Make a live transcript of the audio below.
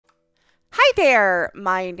Hi there!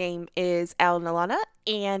 My name is Alana,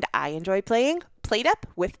 and I enjoy playing Plate Up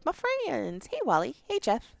with my friends. Hey, Wally. Hey,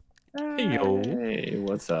 Jeff. Hey, yo. Hey,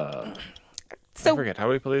 what's up? I So, forget. How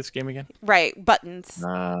do we play this game again? right, buttons.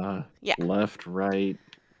 Yeah. Left, right,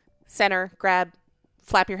 Center, grab,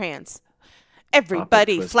 flap your hands. pop it,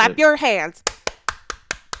 Everybody, twist flap it. your hands.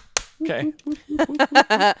 Okay.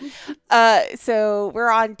 So, we're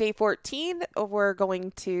on day 14. We're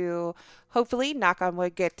going to, hopefully, knock on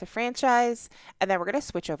wood, get to franchise, and then we're going to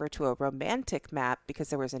switch over to a romantic map because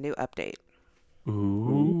there was a new update.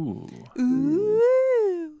 Ooh.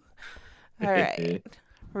 Ooh. All right.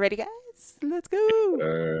 Ready, guys? Let's go.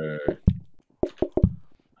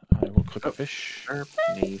 I will cook a fish. Sharp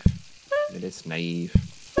knife. It is knife.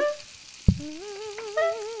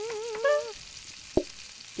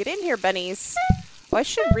 Get in here, bunnies. Oh, I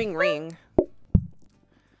should ring.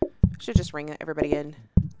 Should just ring everybody in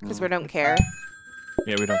because we don't care.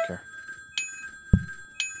 Yeah, we don't care.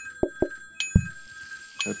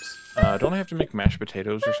 Oops. Don't I have to make mashed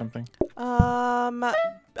potatoes or something?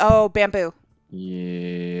 Oh, bamboo.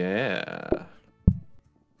 Yeah.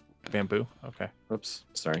 Bamboo? Okay. Oops.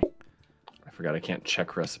 Sorry. I forgot I can't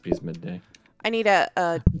check recipes midday. I need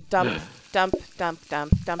a dump. Dumpy.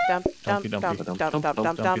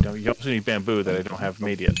 You also need bamboo that I don't have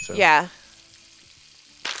made yet. So. Yeah.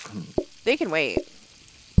 They can wait.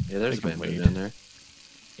 Yeah, there's They can bamboo wait. down there.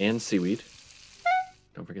 And seaweed.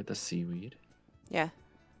 Don't forget the seaweed. Yeah.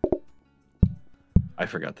 I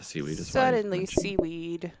forgot the seaweed as well. Suddenly,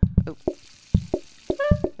 seaweed. Oh.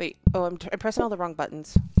 Wait. Oh, I'm pressing all the wrong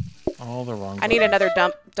buttons. All the wrong. I need another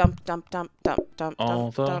dump.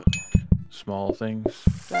 All the small things.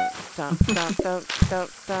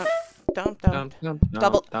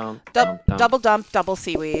 Double dump, double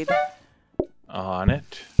seaweed. On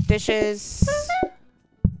it. Dishes.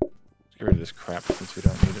 Let's get rid of this crap since we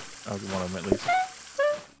don't need it. I'll get one of them at least.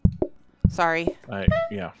 Sorry.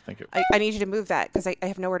 Yeah, thank you. I need you to move that because I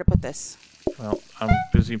have nowhere to put this. Well, I'm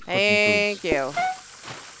busy cooking Thank foods.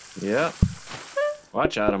 you. Yep.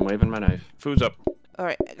 Watch out, I'm waving my knife. Food's up. All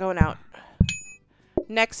right, going out.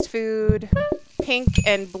 Next food, pink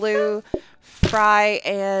and blue, fry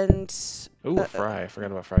and Ooh, fry. I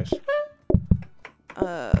forgot about fries.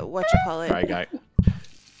 what you call it? Fry guy.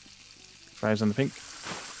 Fries on the pink.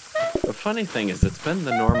 The funny thing is, it's been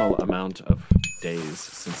the normal amount of days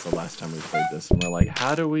since the last time we played this, and we're like,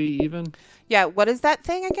 how do we even? Yeah, what is that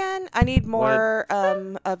thing again? I need more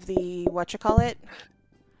of the what you call it.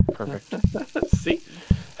 Perfect. See?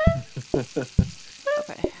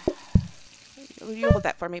 Okay. Will you hold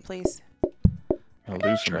that for me, please? I'll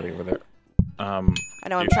lose somebody over there. I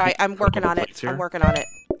know I'm You trying. keep I'm working on it. plates here? I'm working on it.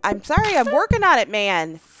 I'm sorry. I'm working on it,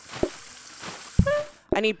 man.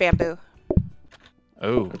 I need bamboo.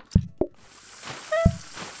 Oh.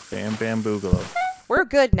 Bamboo. We're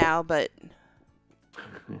good now, but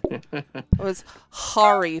it was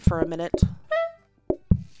horry for a minute.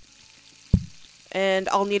 And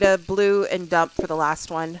I'll need a blue and dump for the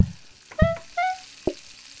last one.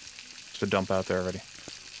 Just a dump out there already.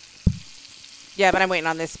 Yeah, but I'm waiting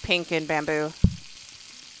on this pink and bamboo.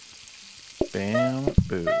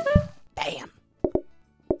 Bamboo. Bam.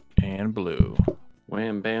 And blue.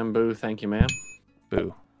 Wham, bamboo, thank you, ma'am.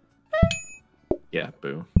 Boo. Yeah,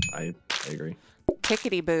 boo. I agree.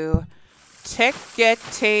 Tickety boo.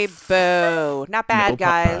 Tickety boo. Not bad, No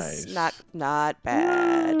guys. pies. Not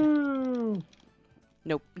bad.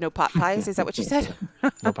 No pot pies. Is that what you said?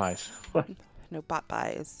 No pies. No pot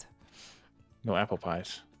pies. No apple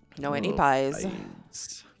pies. No any Oh, pies.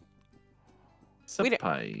 We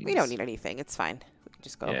don't- We don't need anything. It's fine. We can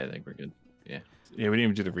just go. Yeah, I think we're good. Yeah. Yeah, we didn't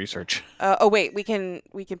even do the research. Oh wait, we can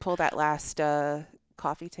pull that last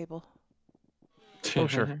coffee table. Oh,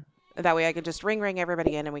 sure. That way I can just ring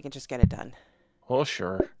everybody in and we can just get it done. Well,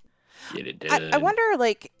 sure. Get it done. I wonder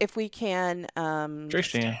like if we can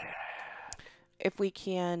Tristan. if we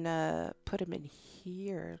can put them in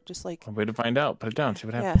here, just like One way to find out. Put it down. See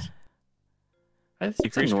what yeah. happens. It's a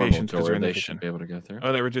Decrease normal patience 'cause door they're in the they kitchen. should be able to go through.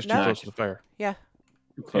 Oh, they were just too No. close to the fire.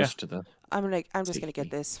 Too close to the... I'm just gonna Safety.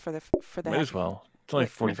 get this for the Might as well. It's only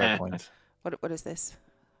Wait. 45 points. what is this?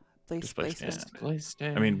 Display Placement. stand. Place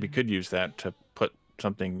stand. I mean, we could use that to put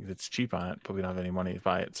something that's cheap on it, but we don't have any money to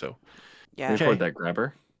buy it, so. Can Yeah. we Okay. afford that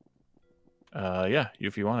grabber? Yeah,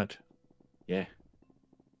 if you want it. Yeah.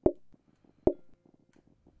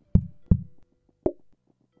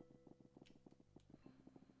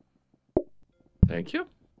 Thank you.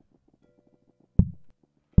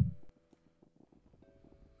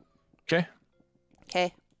 Okay.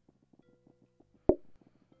 Okay.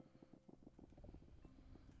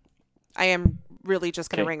 I am really just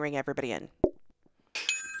gonna Okay. ring everybody in.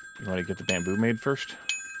 You want to get the bamboo made first?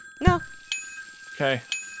 No. Okay.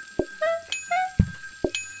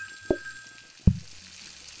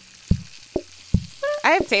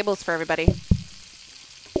 I have tables for everybody.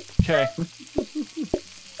 Okay.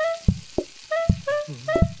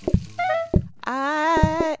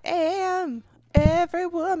 I am every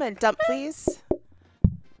woman. Dump, please.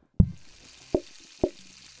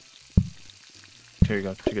 Here you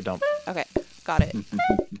go. Take a dump. Okay, got it.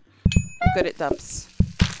 I'm good at dumps.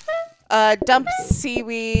 Dump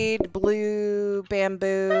seaweed, blue,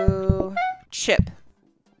 bamboo, chip.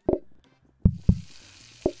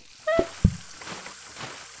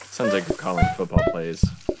 Sounds like you're calling football plays.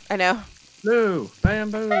 I know. Blue,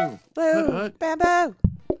 bamboo, Blue, hut. bamboo.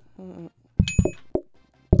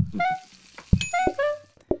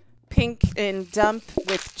 Pink and dump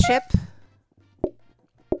with chip.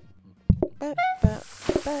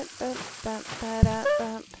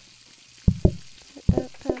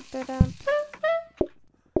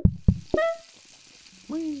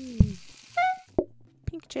 Whee.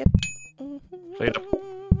 Pink chip. Plate up.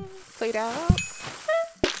 Played out.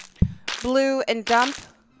 Blue and dump.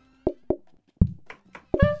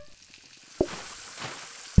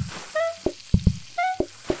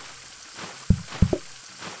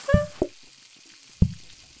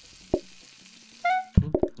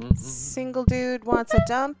 Single dude wants a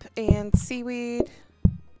dump and seaweed.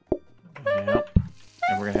 Yep.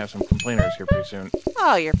 And we're gonna have some complainers here pretty soon.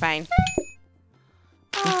 Oh, you're fine.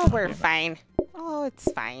 Oh, we're fine. Oh,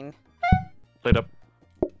 it's fine. Plate up.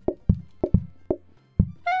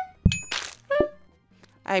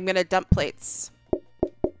 I'm gonna dump plates.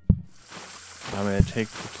 I'm gonna take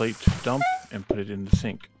the plate to dump and put it in the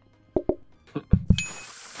sink.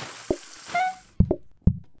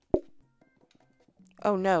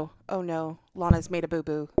 Oh no. Oh no. Lana's made a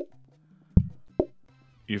boo-boo.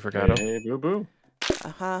 You forgot Hey, boo boo.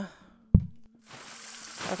 Uh-huh.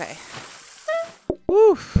 Okay.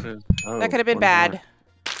 Woof. Oh, That could have been one bad. more.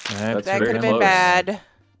 That's That very could have been close. bad.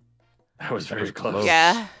 That was very was close. close.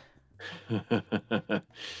 Yeah,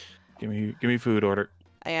 Give me food order.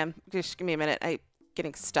 I am. Just give me a minute. I'm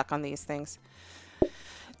getting stuck on these things.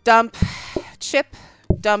 Dump, chip,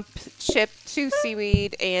 two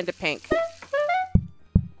seaweed, and a pink.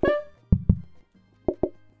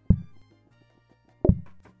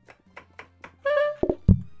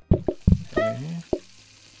 Okay.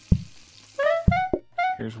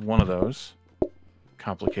 Here's one of those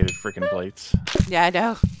complicated freaking plates. Yeah, I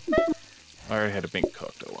know. I already had a pink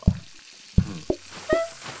cooked. Oh well.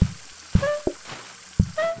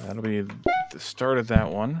 That'll be the start of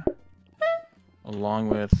that one, along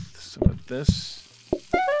with some of this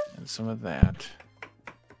and some of that.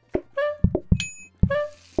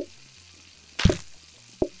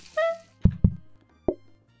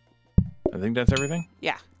 I think that's everything.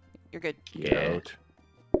 Yeah, you're good. Get Yeah. out.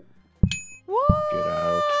 What? Get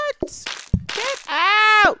out. Get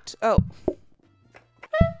out! Oh,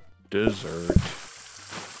 Dessert.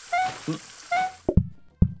 Do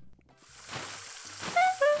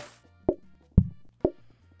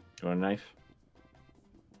you want a knife?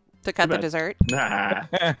 to cut the bad. dessert. Nah.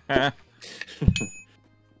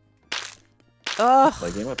 Ugh,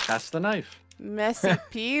 Play game of pass the knife. messy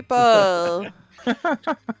people.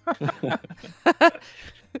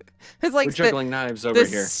 It's like We're juggling knives over the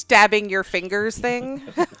here. stabbing your fingers thing.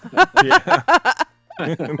 Yeah.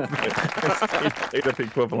 Straight up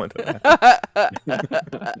equivalent to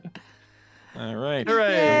that. All right.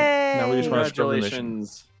 Hooray! Now we just want to scroll the mission.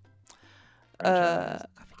 Congratulations. Uh,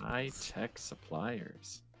 High-tech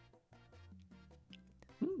suppliers.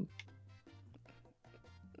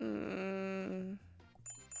 mm,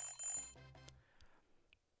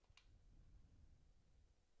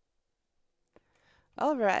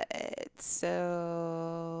 all right,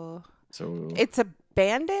 so So it's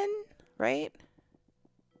abandoned, right?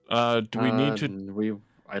 Do we need to?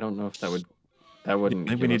 I don't know if that I wouldn't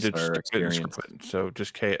think give we need us to our start it and experience. scrub it. So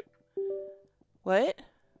just K it. What?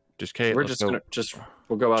 Just K it. We're Let's just go. gonna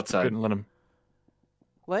we'll go outside. Couldn't let him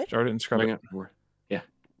What? start it and scrub it. Yeah.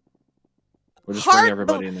 We'll just Heart bring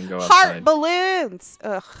everybody and then go Heart outside. balloons.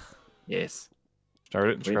 Ugh. Yes. Start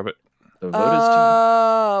it and Wait. scrub it. The vote is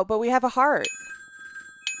Oh, but we have a heart.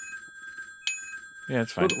 Yeah,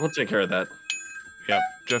 it's team. fine. We'll take care of that. Yep,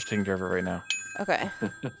 just taking care of it right now. Okay.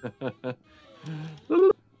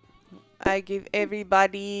 I give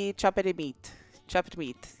everybody chopped meat. Chopped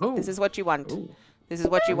meat. Oh. This is what you want. Ooh, This is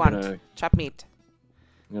what you I'm want. gonna- Chopped meat.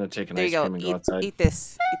 I'm gonna take an There ice you go. cream and go outside. Eat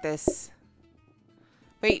this. Eat this.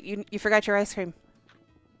 Wait, you forgot your ice cream.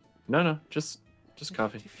 No, just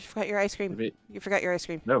coffee. You forgot your ice cream. Maybe- You forgot your ice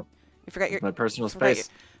cream. No, You forgot your my personal forgot space.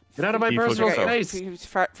 Get out of my He personal forgot- space.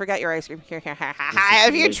 Forgot your ice cream. Here. Visit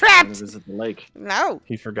Have the you lake. trapped? I'm gonna visit the lake. No.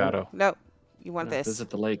 He forgot. No. You want No, this. Visit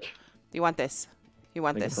the lake. You want this. You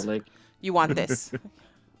want Visit this. the lake. You want this.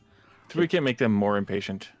 So we can't make them more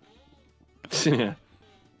impatient. Yeah.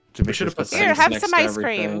 To We make should have this put better. Here, things have next some to ice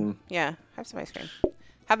cream. everything. Yeah, have some ice cream.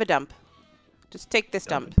 Have a dump. Just take this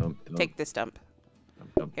dump. Take this dump.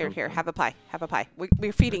 Here, have a pie. Have a pie.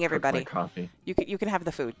 We're feeding everybody. Coffee. You can have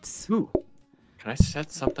the foods. Ooh. Can I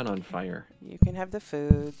set something on fire? You can have the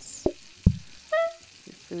foods.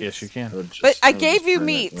 Yes, you can. But I gave you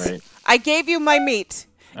meat. Right. I gave you my meat.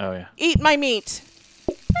 Oh yeah. Eat my meat.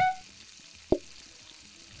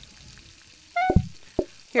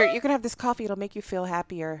 Here, you can have this coffee. It'll make you feel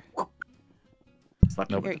happier.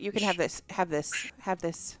 Nope. Here, you can have this. Have this. Have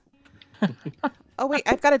this. Oh wait,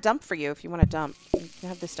 I've got a dump for you if you want a dump. You can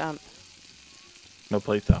have this dump. No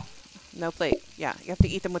plate though. No plate. Yeah, you have to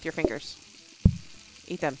eat them with your fingers.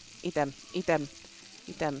 Eat them. Eat them. Eat them.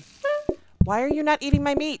 Eat them. Why are you not eating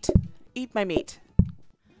my meat? Eat my meat.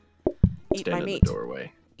 Eat Stand my in meat. the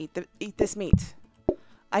doorway. Eat this meat.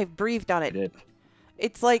 I've breathed on I it. did.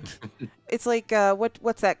 It's like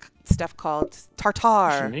what's that stuff called?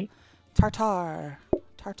 Tartar. Shouldn't he? Tartar.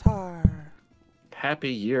 Tartar. Happy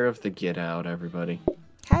year of the get out, everybody.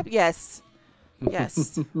 Yes.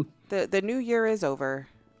 Yes. The new year is over.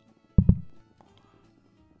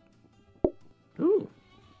 Ooh.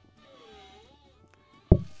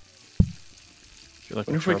 Feel like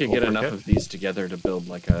I wonder if we could get enough of these together to build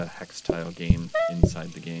like a hex tile game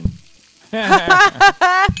inside the game. Look,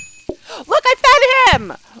 I fed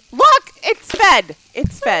him! Look, it's fed.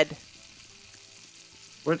 It's fed.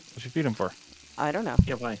 What? What'd you feed him for? I don't know.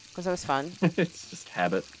 Yeah, why? Because it was fun. It's just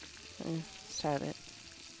habit. Just have it.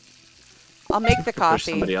 I'll make the Push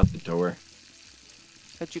coffee, somebody out the door.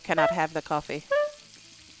 but you cannot have the coffee.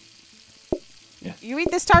 Yeah. You eat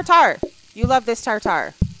this tartar. You love this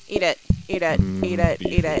tartar. Eat it. Eat it. Eat it.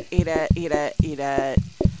 Eat it. Eat it. Eat it. Eat it.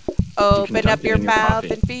 Open dump up it your in your mouth coffee.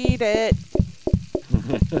 and feed it.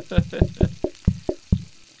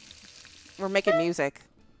 We're making music.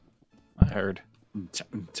 I heard.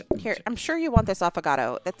 Here, I'm sure you want this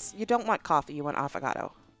affogato. You don't want coffee, you want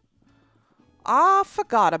affogato. Ah,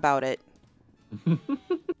 forgot about it.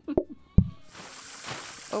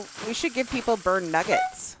 Oh, we should give people burned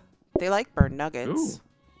nuggets. They like burned nuggets.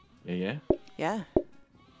 Ooh. Yeah. Yeah.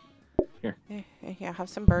 Here. Yeah, have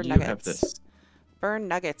some burned You nuggets. have this. Burned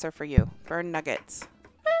nuggets are for you. Burned nuggets.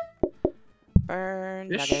 Burned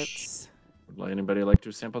Fish. Nuggets. Would anybody like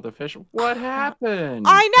to sample the fish? What happened?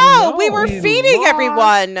 I know! Oh, We were no. feeding lost.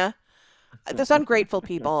 everyone! Those ungrateful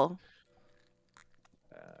people.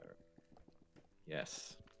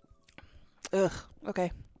 Yes. Ugh.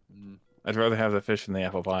 Okay. I'd rather have the fish than the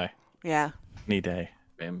apple pie. Yeah. Any day.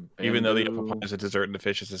 Bam, Even though the apple bamboo. pie is a dessert and the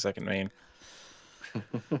fish is the second main.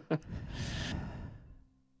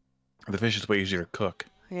 The fish is way easier to cook.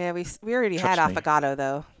 Yeah, we already had Trust me. affogato,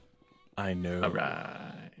 though. I know. All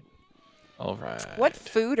right. All right. What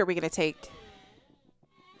food are we going to take?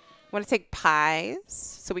 Want to take pies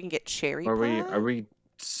so we can get cherry Are pie? we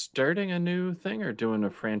starting a new thing or doing a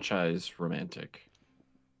franchise romantic?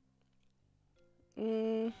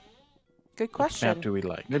 Good What question. map do we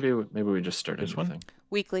like? Maybe we just start a This new one? thing.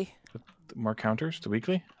 Weekly. More counters? The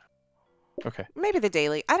weekly? Okay. Maybe the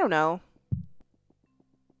daily. I don't know.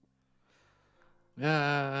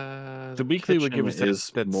 The weekly would give us kitchen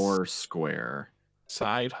is that more square.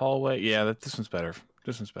 side hallway. Yeah, this one's better.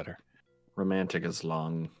 This one's better. Romantic is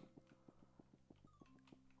long,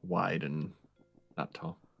 wide, and not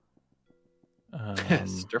tall.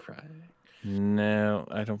 Stir fry. No,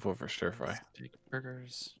 I don't vote for stir fry. Steak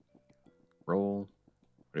burgers. Roll.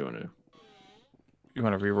 What do you want to do? You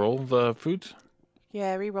want to re-roll the foods?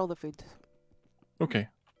 Yeah, re-roll the food. Okay.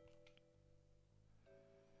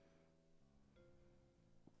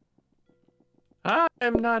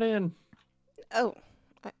 I'm not in. Oh,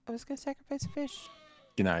 I was going to sacrifice a fish.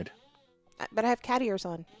 Denied. But I have cat ears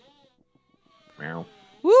on. Meow.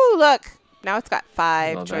 Woo, look! Now it's got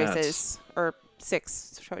 5 Well, that's- choices. Or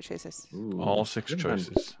 6 choices. Ooh. All 6 Haven't done-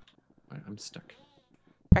 choices. I'm stuck.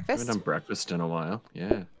 Breakfast? Haven't done breakfast in a while.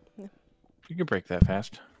 Yeah. You can break that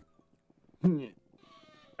fast.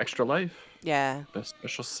 Extra life. Yeah. Best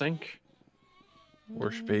special sink.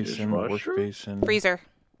 Wash basin, wash Dishwasher? basin. Freezer.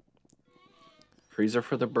 Freezer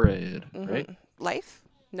for the bread. Right? Life?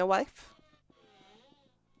 No life?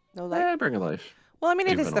 No life? Bring a life. Well, I mean,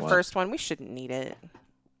 it It's is been the a while. first one. We shouldn't need it.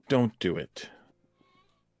 Don't do it.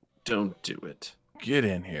 Don't do it. Get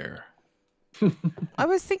in here. I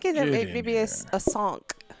was thinking that Get in maybe here. a song.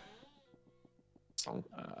 Song.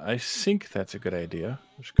 I think that's a good idea.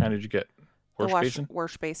 Which kind did you get? Wash basin?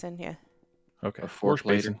 Wash basin, yeah. Okay. A fork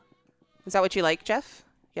Wash basin. Is that what you like, Jeff?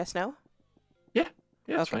 Yes, no?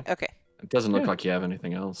 Yeah, it's Okay, fine. okay. It doesn't look Yeah. like you have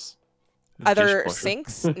anything else. Other Dishwasher.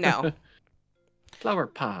 sinks? No. Flower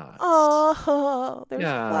pots. Oh, there's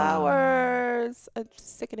Yeah. flowers.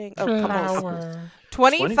 Sickening. Oh, couples. Flower.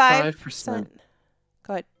 25%.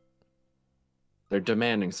 Go ahead. They're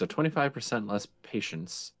demanding, so 25% less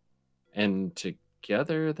patience. And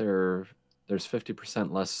together, there's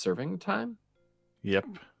 50% less serving time? Yep.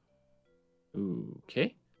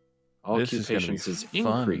 Okay. All This queue is gonna be patience is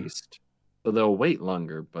fun. increased. So they'll wait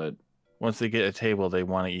longer, but Once they get a table, they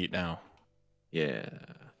want to eat now. yeah.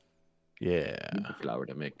 Yeah. Need the flour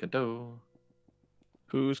to make a dough.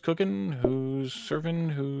 Who's cooking? Who's serving?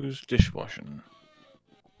 Who's dishwashing?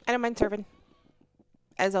 I don't mind serving.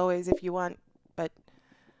 As always, if you want. But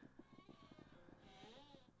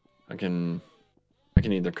I can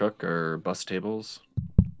either cook or bus tables,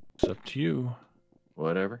 It's up to you.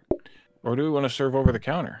 whatever. Or do we want to serve over the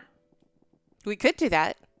counter? we could do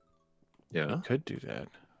that. Yeah. Could do that.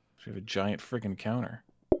 So we have a giant friggin' counter.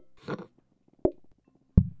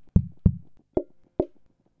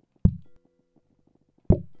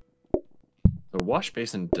 The wash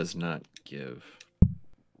basin does not give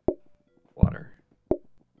water.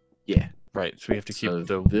 Yeah. Right, so we have to keep So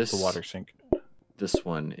the this- water sink. This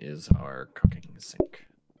one is our cooking sink.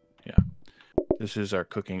 This is our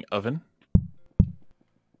cooking oven.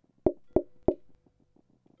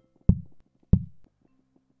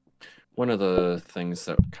 One of the things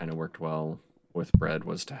that kind of worked well with bread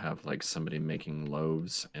was to have like somebody making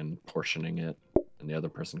loaves and portioning it and the other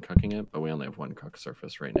person cooking it, but we only have one cook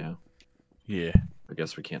surface right now. Yeah, I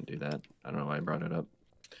guess we can't do that. I don't know why I brought it up.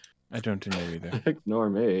 I don't know either. Ignore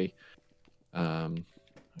me. I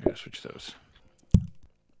gotta switch those.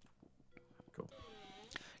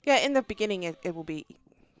 Yeah, in the beginning, it will be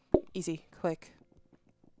easy, quick.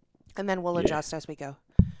 And then we'll Yeah. adjust as we go.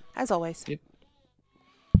 As always. Yep.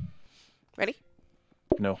 Ready?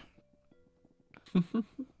 No.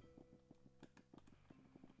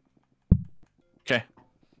 Okay.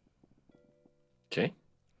 Okay.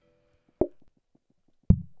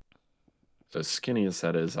 So as skinny as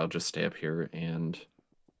that is, I'll just stay up here and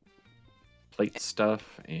plate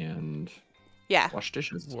stuff and Yeah. wash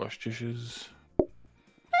dishes. Wash dishes.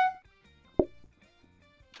 Get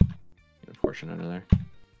a portion out of there.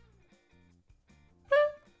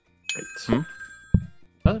 Great. Hmm?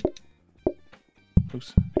 Oh,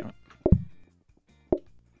 Oops. Damn it.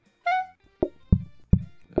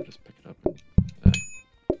 I'll just pick it up and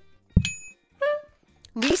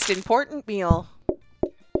Least important meal.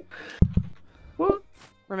 what?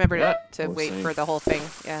 Remember Yeah, to we'll wait see. for the whole thing.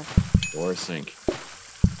 Yeah. Or sink.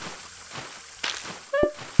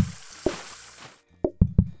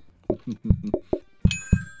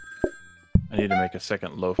 I need to make a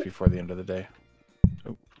second loaf before the end of the day.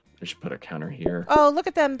 We should put a counter here. Oh, look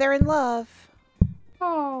at them. They're in love.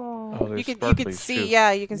 Oh, there's You can sparklies, see, too.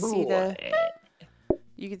 yeah, you can see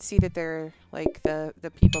you can see that they're like the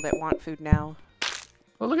people that want food now.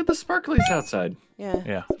 Oh, look at the sparklies outside. Yeah.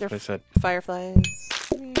 Yeah, They're that's what I said. fireflies.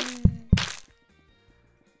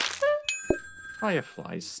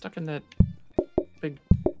 Fireflies stuck in that big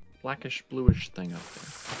blackish bluish thing up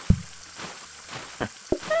there.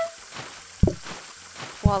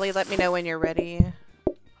 Wally, let me know when you're ready.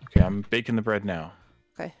 Okay, I'm baking the bread now.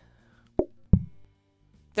 Okay.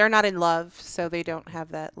 They're not in love, so they don't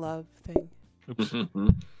have that love thing. Oops.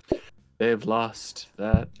 They've lost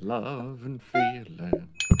that love and feeling.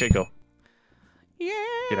 Okay, go. Yeah.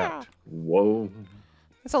 Get out. Whoa.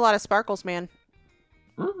 That's a lot of sparkles, man.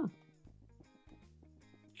 Mm.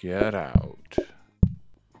 Get out.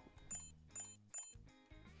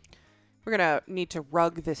 We're gonna need to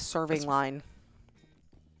rug this serving line.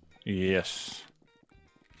 Yes.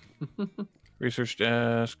 Research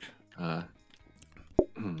desk.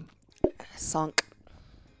 Sunk.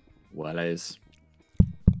 What is?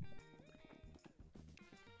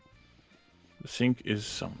 The sink is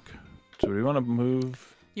sunk. So we want to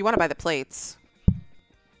move. You want to buy the plates.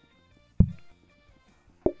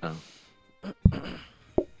 Oh, I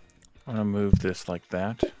want to move this like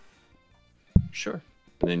that. sure.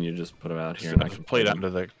 And then you just put them out here. So and I can plate onto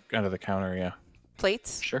the counter. Yeah.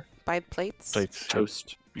 Plates? Sure. Buy plates? Plates.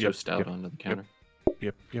 Toast. Yep, Toast out yep, onto the counter.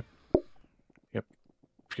 Yep. Yep.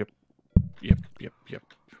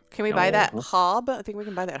 Can we buy that Oh. hob? I think we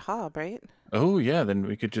can buy that hob, right? Oh yeah, then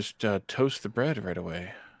we could just toast the bread right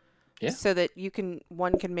away. Yeah. So that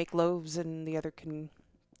one can make loaves and the other can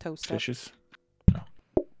toast up. Fishes.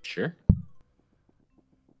 Sure.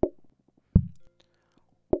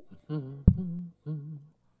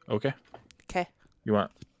 Okay. Okay. You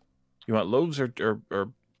want You want loaves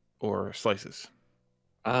or slices?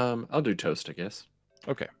 I'll do toast, I guess.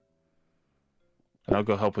 Okay. And I'll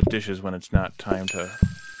go help with dishes when it's not time to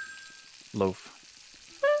loaf.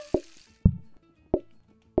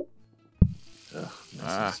 Ugh,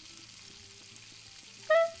 Ah. messes.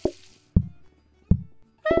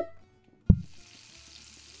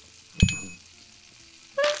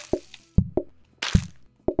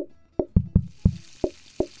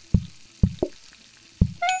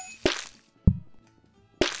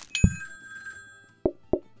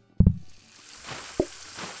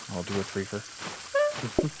 I'll do a threefer.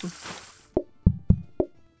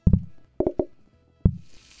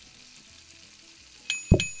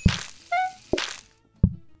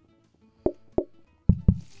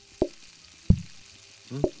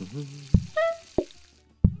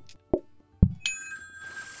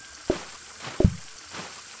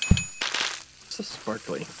 So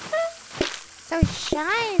sparkly. So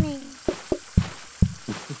shiny.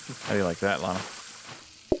 How do you like that, Lana?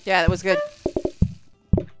 Yeah, that was good.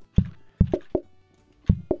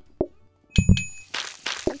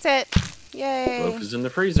 That's it. Yay. Loaf is in the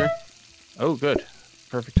freezer. Oh, good.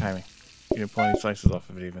 Perfect timing. You didn't pull any slices off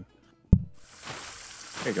of it even.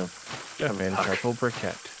 There you go. Jeff made a Puck. charcoal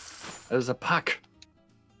briquette. That is a puck.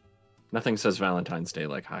 Nothing says Valentine's Day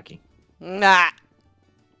like hockey. Nah.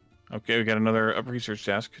 Okay, we got another research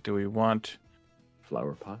desk. Do we want...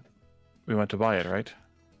 Flower pot. We want to buy it, right?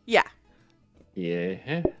 Yeah.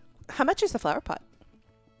 Yeah. How much is the flower pot?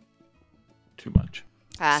 Too much.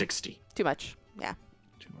 60. Too much. Yeah.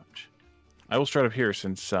 Too much. I will start up here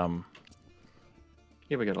since Yeah,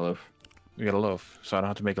 we got a loaf. we got a loaf, so I don't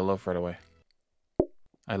have to make a loaf right away.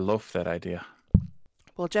 I loaf that idea.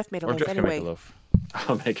 Well, Jeff made a Or loaf Jeff can anyway. make a loaf.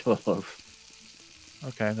 I'll make a loaf.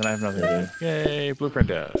 Okay, then I have nothing to do. Yay, blueprint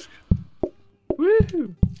desk.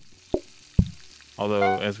 Woohoo!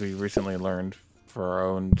 Although, as we recently learned for our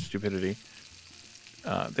own stupidity,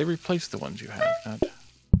 they replaced the ones you have, not...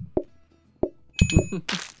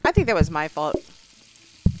 I think that was my fault.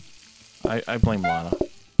 I blame Lana.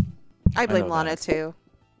 I blame know Lana that. too.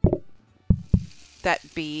 That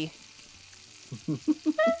bee.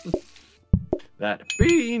 That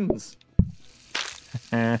beans!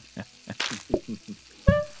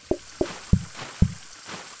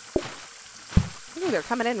 Ooh, they're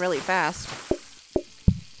coming in really fast.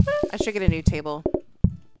 I should get a new table.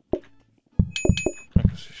 I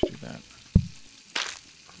guess we should do that.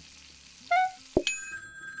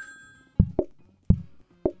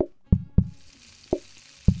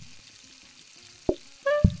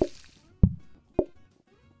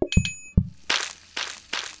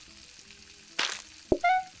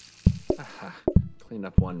 Aha. Cleaned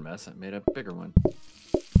up one mess. I made a bigger one.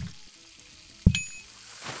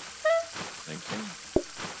 Thank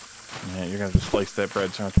you. Yeah, you're gonna have to slice that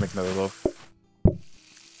bread so I don't have to make another loaf.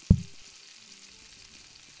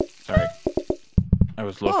 Sorry. I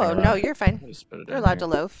was loafing Oh, around. no, you're fine. I'll just put it You're in allowed to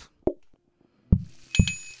here. loaf.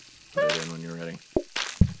 Put it in when you're ready.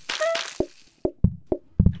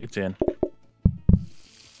 It's in.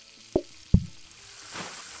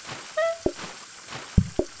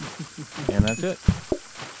 And that's it.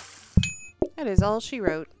 That is all she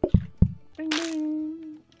wrote. Ding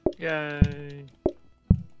ding! Yay!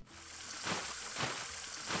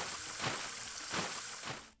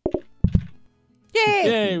 Yay!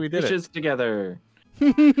 Yay, we did Dishes together.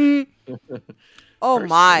 Oh For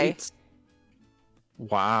my. sweets.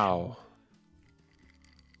 it. Wow.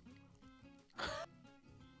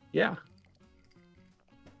 Yeah.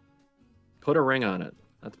 Put a ring on it.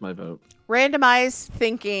 That's my vote. Randomize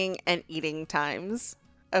thinking and eating times.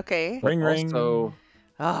 Okay. Ring, ring. Also,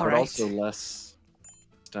 All but right. also less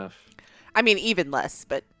stuff. I mean, even less,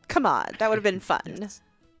 but come on. That would have been fun. Yes.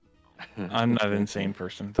 I'm not an insane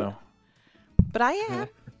person, though. But I am.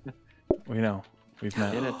 We know. We've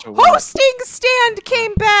met. In it to win. Hosting stand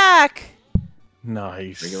came back.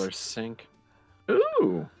 Nice. Regular sink.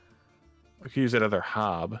 Ooh. We could use that other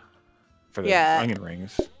hob for the Yeah. onion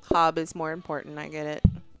rings. Hob is more important. I get it.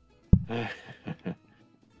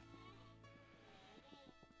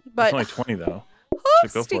 But It's only 20 though. So go for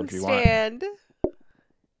it hosting if you want. stand.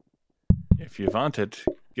 If you want it,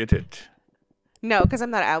 get it. No, because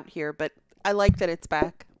I'm not out here. But I like that it's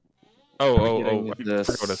back. Oh, Are we oh, getting oh! I this-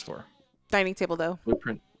 forgot what that's for. Dining table though.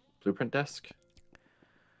 Blueprint desk.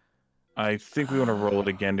 I think we want to roll it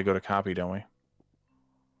again to go to copy, don't we?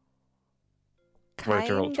 We have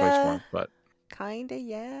to roll it twice more, but Kinda,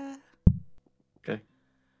 yeah. Okay.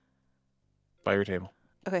 by your table.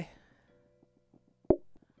 Okay.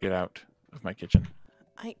 Get out of my kitchen.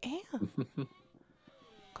 I am. Did you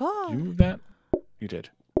God. move that? You did.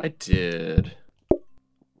 I did.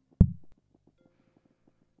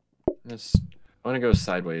 I want to go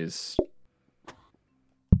sideways Go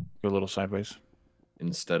a little sideways.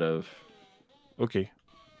 instead of Okay.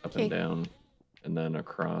 up Okay. and down, and then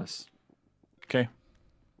across. Okay.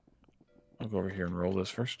 I'll go over here and roll this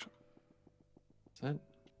first. Is that?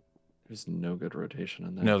 There's no good rotation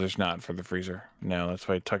on that. No, there's not for the freezer. No, that's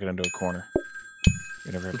why I tuck it into a corner.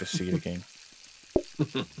 You never have to see it again.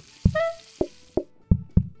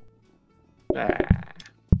 Ah.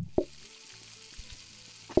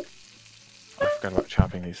 Oh, I forgot about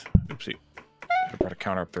chopping these. Oopsie. I should have brought a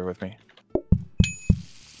counter up there with me.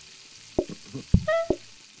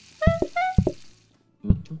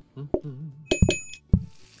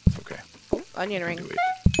 It's okay. Ooh, onion I ring. can do it.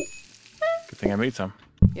 Good thing I made some.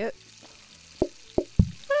 Yep.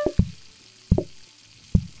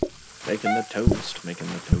 Making the toast, making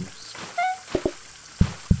the toast.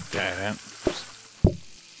 Yeah,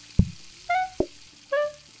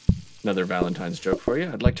 Another Valentine's joke for you.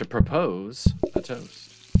 I'd like to propose a toast.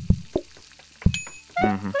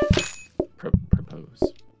 Mm-hmm.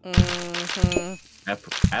 Propose. Mm-hmm.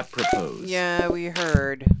 Apropos. Yeah, we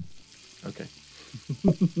heard. Okay.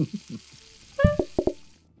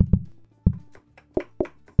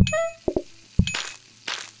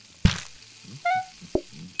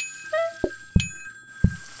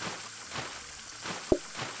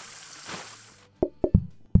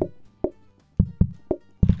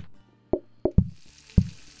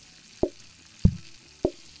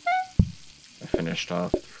 I finished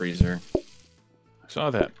off the freezer. I saw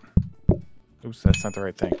that. Oops, that's not the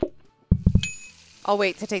right thing. I'll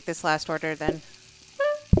wait to take this last order then,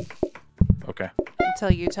 Okay.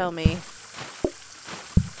 until you tell me.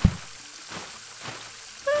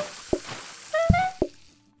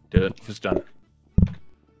 Do it. It's done.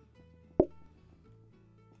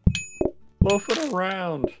 Loafing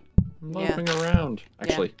around. I'm Yeah. loafing around.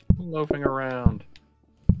 Actually, loafing around.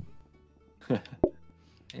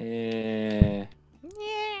 Eh.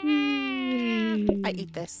 I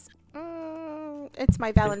eat this. It's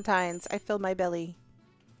my Valentine's. I fill my belly.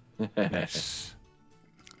 Nice.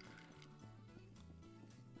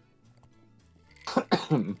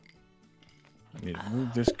 I need to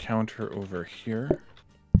move this counter over here.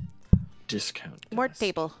 Discount. More this.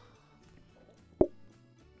 table.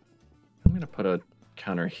 I'm gonna put a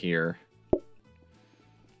counter here.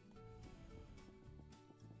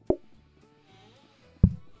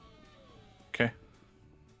 Okay.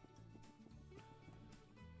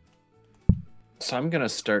 So I'm gonna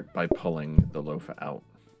start by pulling the loaf out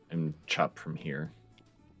and chop from here.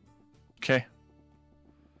 Okay.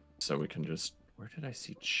 So we can just. Where did I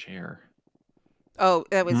see chair? Oh,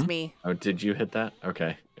 that was me. Oh, did you hit that?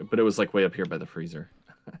 Okay, but it was like way up here by the freezer.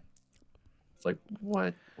 It's like,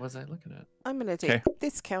 what was I looking at? I'm gonna take Okay.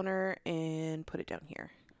 this counter and put it down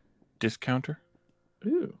here. Discounter.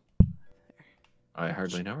 Ooh, I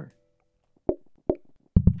hardly know her.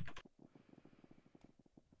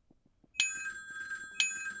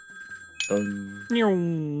 Done.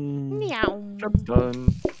 Meow. Job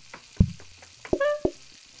done.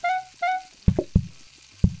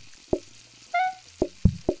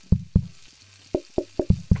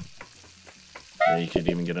 Yeah, you could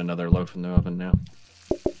even get another loaf in the oven now.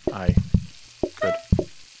 Aye. Good.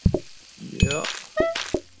 Yep.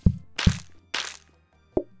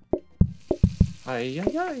 Ay,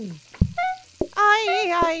 ay, ay.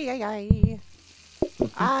 Ay, ay, ay, ay.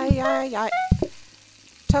 Ay, ay, ay.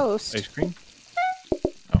 Toast. Ice cream.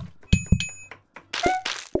 Oh.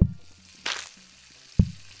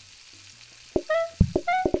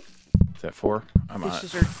 Is that 4? I'm on it.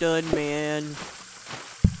 Dishes are done, man.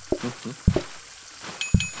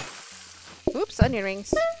 Oops, onion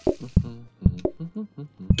rings.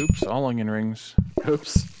 Oops, all onion rings.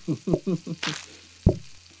 Oops.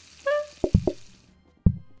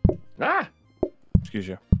 Ah! Excuse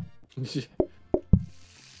you.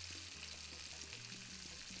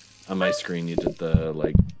 On my screen, you did the,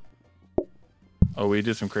 like, Oh, we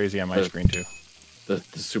did some crazy on my screen too. the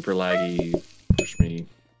super laggy push me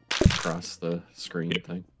across the screen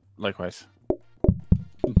thing. Likewise.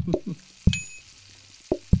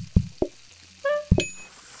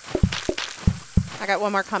 I got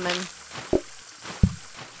one more coming.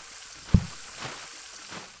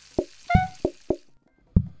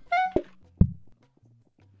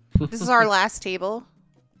 This is our last table.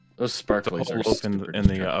 Those The sparklies whole are loaf super in the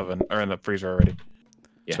distracting. oven or in the freezer already.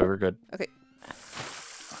 Yeah. So we're good. Okay.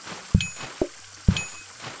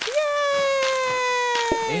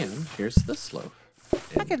 Yay! And here's this loaf.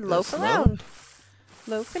 I can loaf around.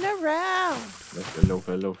 Loafing around.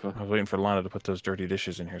 Loafa. I was waiting for Lana to put those dirty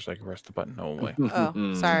dishes in here so I could press the button. No way.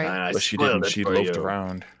 Oh, sorry. I But she spoiled didn't. it She for loafed you.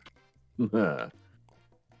 around.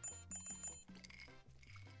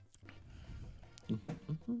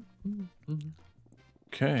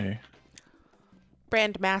 Okay.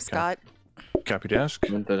 Brand mascot. Copy desk.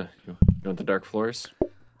 You want the dark floors?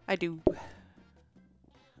 I do.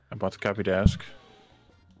 I bought the copy desk.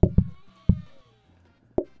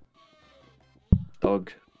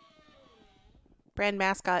 Dog. Brand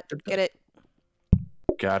mascot. Get it.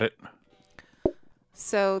 Got it.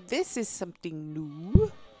 So this is something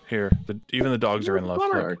new. Here, even the dogs are in love.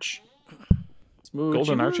 Golden Look. arch. Smooch.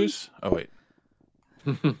 Golden arches? Oh wait.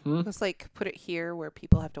 Let's like put it here where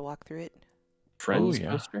people have to walk through it. Friends Oh,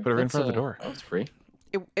 yeah. poster. Put her in front of the door. That's free.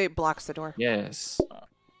 It blocks the door. Yes.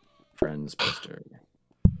 Friends poster.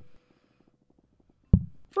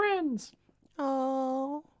 Friends.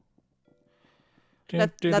 Oh.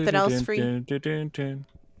 Nothing else free?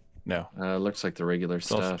 No. Looks like the regular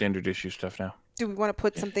It's all stuff. standard issue stuff now. Do we want to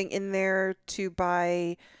put something in there to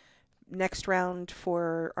buy next round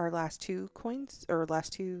for our last 2 coins or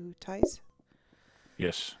last 2 ties?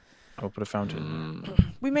 Yes. I'll put a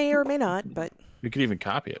fountain. We may or may not, but We could even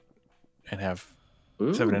copy it and have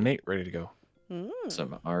Ooh, 7 and 8 ready to go.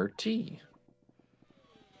 some RT. Okay.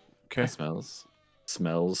 That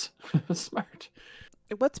smells smart.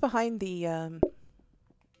 what's behind the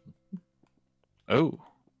Oh.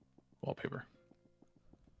 Wallpaper.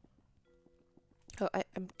 Oh, I'm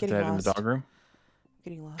Put getting that lost. in the dog room.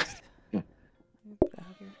 Getting lost. Yeah. Put it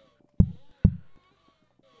out here.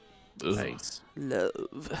 Ugh. Nice.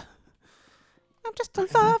 Love. I'm just a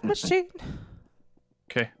love machine.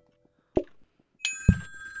 Okay.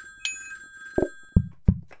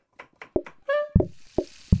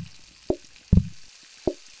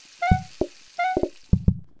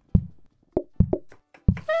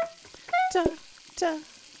 Dun, dun,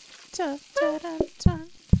 dun, dun, dun, dun.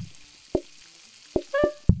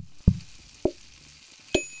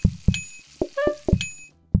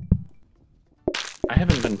 I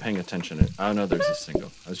haven't been paying attention. Oh no, there's a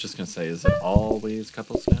single. I was just gonna say, is it always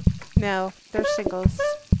couples now? No, they're singles.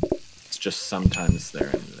 It's just sometimes they're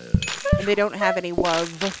in the And they don't have any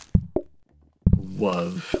love.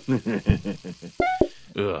 love.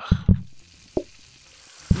 Ugh.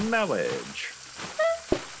 Marriage.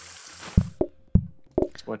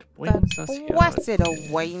 It's what brings us here. What's it,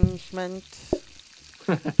 arrangement?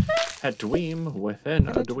 A dream within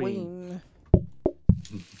a dream.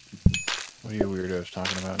 What are you weirdos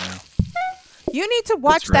talking about now? You need to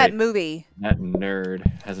watch That's right. that movie. That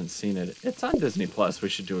nerd hasn't seen it. It's on Disney Plus. We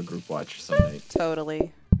should do a group watch someday.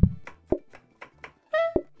 Totally.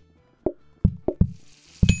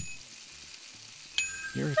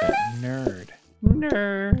 You're that nerd.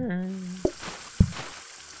 Nerd.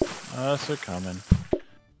 Us a coming.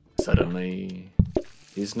 Suddenly,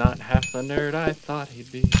 he's not half the nerd I thought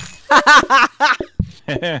he'd be.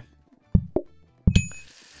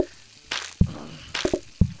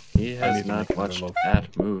 He need has to not make him watched look.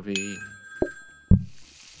 that movie.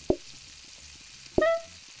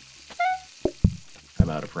 I'm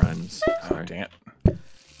out of rhymes. Oh, Sorry. dang it.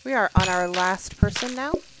 We are on our last person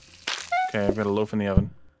now. Okay, I've got a loaf in the oven.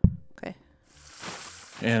 Okay.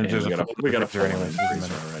 And Yeah, there's we a got a full anyway. on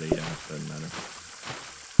freezer already. Yeah, doesn't matter.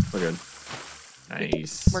 We're good.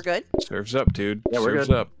 Nice. We're good? Serves up, dude. Yeah, we're Serves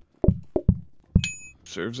good. up.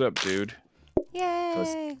 Serves up, dude.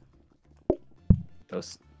 Yay!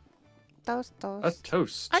 Toast. Toast, A toast.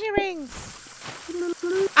 toast. Onion rings!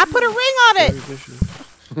 I put a ring on it!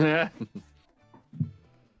 Very vicious.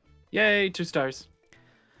 Yay, 2 stars.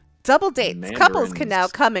 Double dates. Couples can now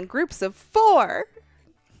Mandarins. come in groups of 4.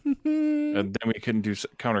 And then we couldn't do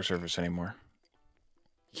counter service anymore.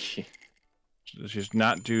 Let's just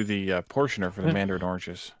not do the portioner for the mandarin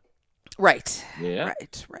oranges. Right. Yeah.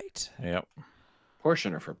 Right, right. Yep.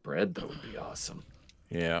 Portioner for bread, though, would be awesome.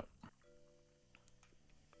 Yeah.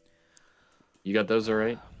 You got those all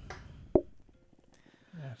right?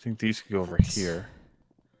 I think these could go over here.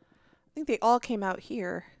 I think they all came out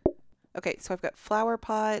here. Okay, so I've got flower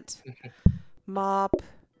pot, mop,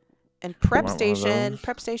 and prep Want one of station. those?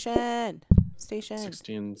 Prep station. Station.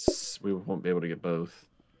 16s. We won't be able to get both.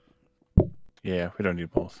 Yeah, we don't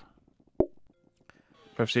need both.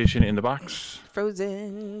 Prep station in the box.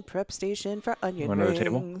 Frozen prep station for onion Want another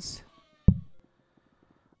table? rings.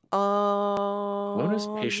 Bonus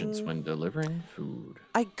patience when delivering food.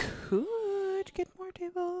 I could get more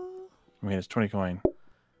table. I mean, it's 20 coin.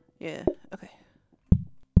 Yeah, okay.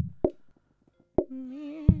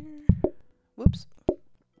 Whoops.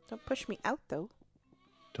 Don't push me out, though.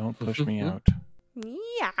 Don't push me out. Me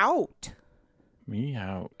out. Me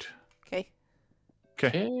out. Okay.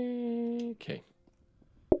 Okay. Okay.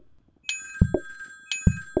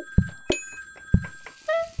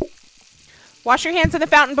 Wash your hands in the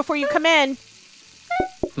fountain before you come in.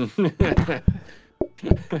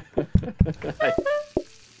 Okay.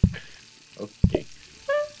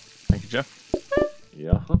 Thank you, Jeff.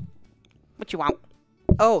 Yeah. What you want?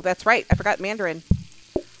 Oh, that's right. I forgot Mandarin.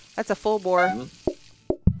 That's a full bore.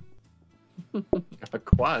 A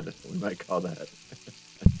quad, we might call that.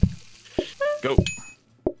 Go.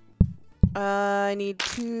 I need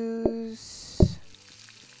two.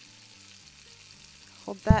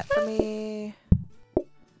 Hold that for me.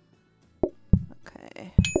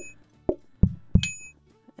 Okay.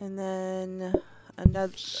 And then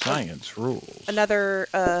another Science rules. another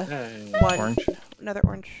Hey. one. Orange. Another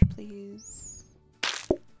orange, please.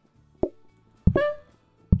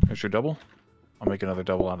 There's your double. I'll make another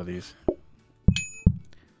double out of these.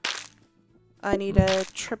 I need a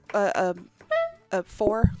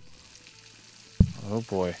four. Oh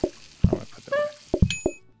boy. I'm gonna put that away.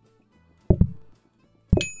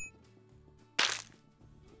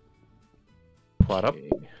 Plot up. Okay.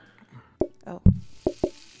 Oh.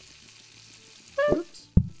 Oops.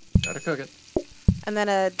 Gotta cook it. And then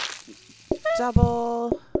a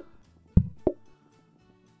double.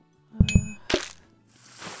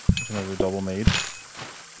 There's another double made.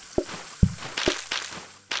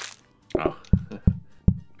 Oh. I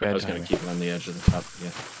Bad was gonna timing. keep it on the edge of the top.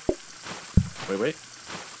 Yeah. Wait.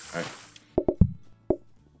 Alright.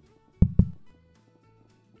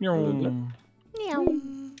 Meow.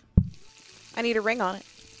 I need a ring on it.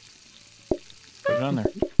 Put it on there.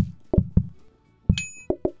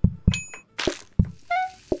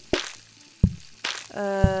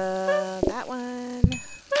 That one.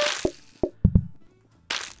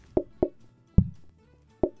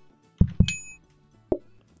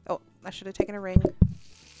 Oh, I should have taken a ring.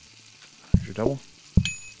 There's your double.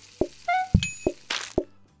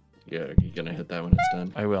 Yeah, you gonna hit that when it's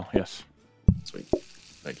done? I will, yes. Sweet.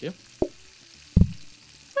 Thank you.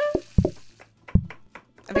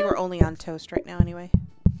 I think we're only on toast right now anyway.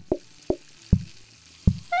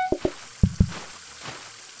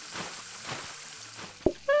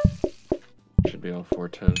 Should be all 4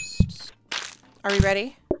 toasts. Are we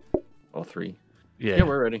ready? All 3. Yeah. Yeah,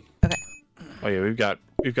 we're ready. Okay. Oh yeah, we've got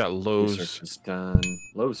loaves Research is done.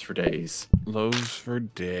 Loaves for days. for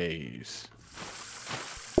days.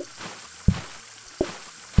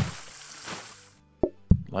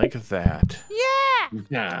 Like that.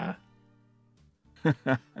 Yeah.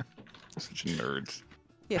 Such nerds.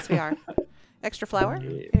 Yes, we are. Extra flour?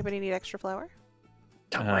 Yeah. Anybody need extra flour?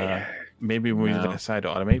 Maybe we No. decide to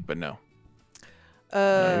automate, but no. we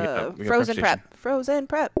got Frozen prep prep. Frozen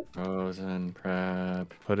prep. Frozen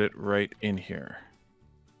prep. Put it right in here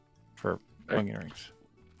for Okay. onion rings.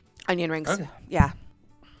 Onion rings. Okay. Yeah.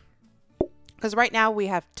 Because right now we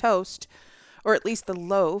have toast, or at least the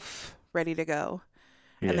loaf, ready to go.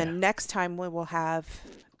 Yeah. And then next time we will have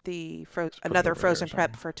the put another it over there or frozen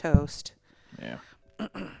prep something. for toast. Yeah.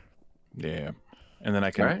 Yeah. And then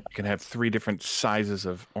I can Alright. I can have 3 different sizes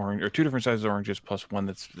of orange, or 2 different sizes of oranges plus one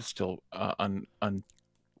that's still untapped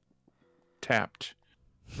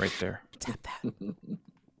right there. Tap that.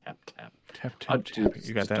 Tap, tap. Tap, I'll tap, do, tap.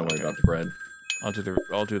 You got just that? Don't worry Okay. about the bread. I'll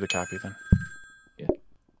do the copy then. Yeah.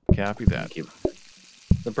 Copy that. Keep,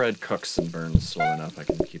 the bread cooks and burns slow enough. I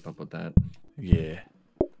can keep up with that. Yeah.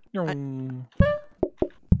 Don't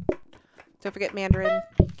forget Mandarin.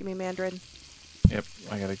 Give me Mandarin. Yep,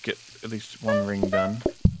 I gotta get at least 1 ring done.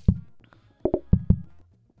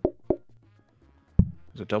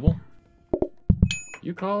 Is it double?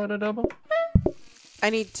 You call it a double? I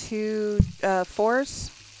need 2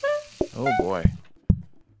 fours. Oh boy.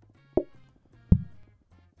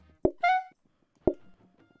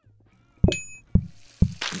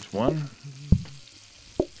 There's 1.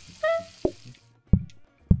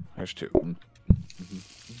 There's 2.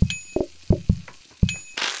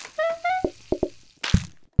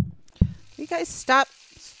 You guys stop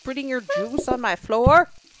spreading your juice on my floor.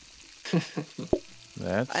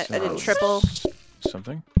 That's I did triple.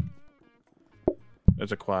 something.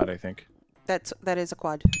 That's a quad, I think. That is a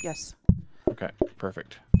quad. Yes. Okay,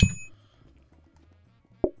 perfect.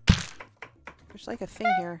 There's like a thing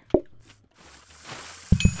here.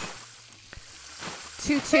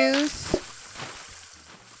 2 2s.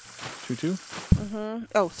 2-2.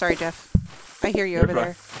 Oh, sorry, Jeff. I hear you You're over fine.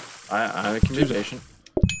 there. I can be patient.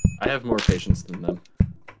 I have more patience than them.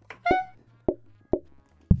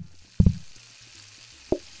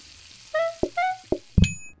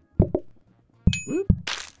 Whoop.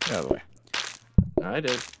 Get out of the way. I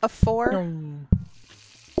did. A 4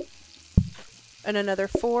 and another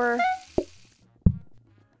 4.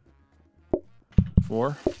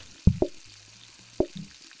 4.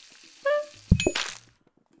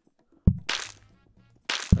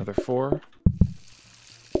 Another 4.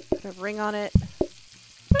 Put a ring on it.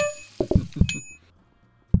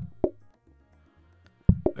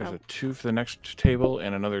 There's a 2 for the next table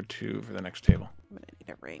and another 2 for the next table. I'm gonna need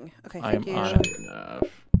a ring. Okay, I thank am you. on Should be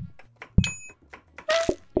enough.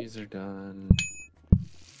 These are done.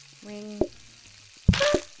 Ring.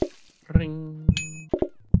 Ring.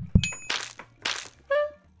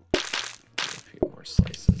 A few more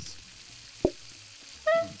slices.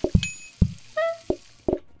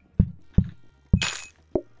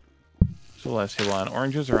 So the last table on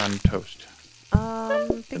oranges or on toast?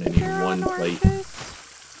 Think I need they're one on plate. oranges.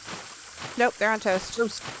 Nope, they're on toast.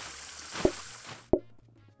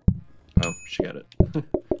 Oh, she got it.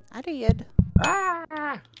 I did.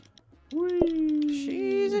 Ah! Whee!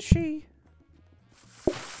 She's a she.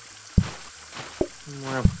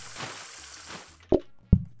 Wow.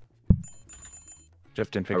 Jeff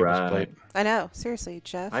didn't pick up his plate. I know. Seriously,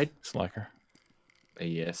 Jeff. Slacker.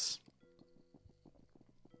 Yes.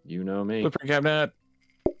 You know me. Blueprint cabinet.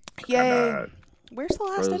 Yay. Where's the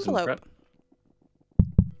last Frozen envelope? prep.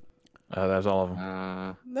 That was all of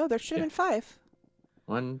them. No, there should have been 5.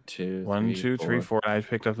 1, 2, 1, 2, 3, 4. I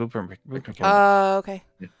picked up blueprint cabinet. Okay.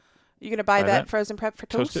 Yeah. You gonna buy Buy that that? frozen prep for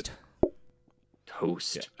Toast toast? it?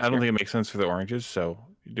 Toast. Yeah. I don't think it makes sense for the oranges, so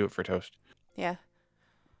you do it for toast. Yeah.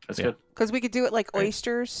 That's Yeah. good. Because we could do it like Right.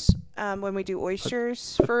 oysters when we do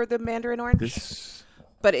oysters for the mandarin orange. This,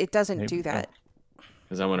 But it doesn't maybe- do that.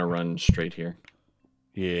 Because I want to run straight here.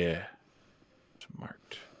 yeah,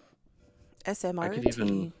 smart. SMRT. I could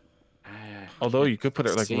even. Although you could put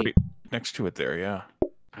it like See. right next to it there, yeah.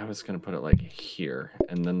 I was going to put it like here,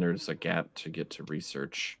 and then there's a gap to get to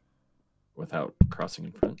research without crossing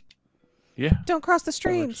in front. Yeah. Don't cross the works.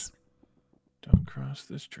 streams. Don't cross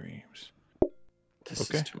the streams. This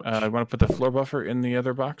Okay. is too much. I want to put the floor buffer in the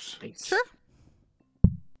other box. Space. Sure.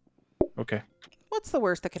 Okay. What's the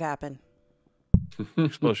worst that could happen?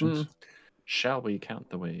 Explosions. Shall we count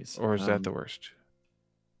the ways? Or is that the worst?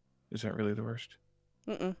 Is that really the worst?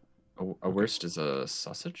 Mm-mm. A worst is a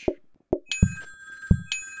sausage?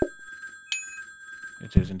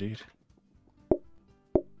 It is indeed.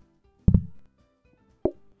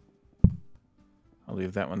 I'll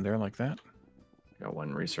leave that one there like that. Got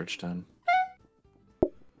 1 research done.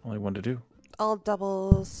 Only 1 to do. All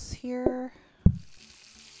doubles here.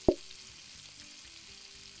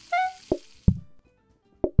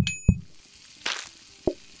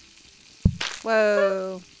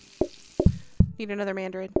 Whoa. Need another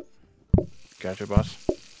mandarin. Gotcha, boss.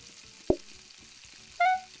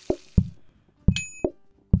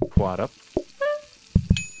 Quad up.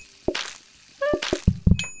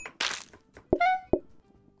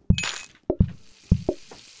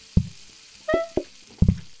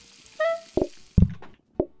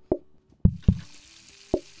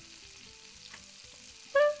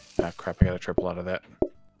 Ah, crap, I got a triple out of that.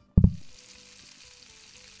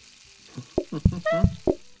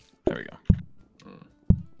 There we go.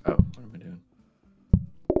 Oh, what am I doing?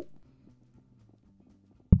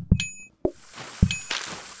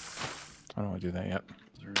 I don't want to do that yet.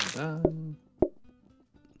 Those are done.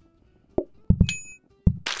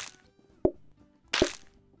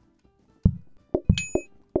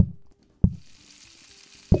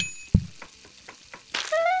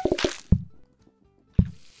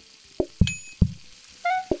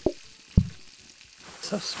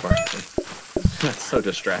 So sparkly. That's so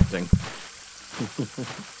distracting.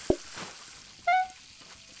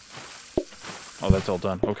 Oh, that's all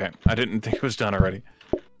done. Okay. I didn't think it was done already.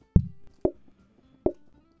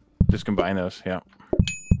 Just combine those, yeah.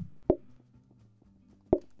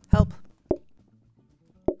 Help.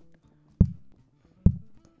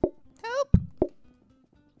 Help.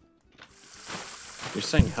 You're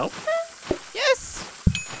saying help? Yes.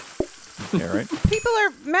 Yeah, right? People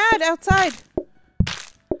are mad outside.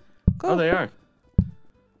 Go. Oh, they are.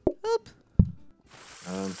 Help.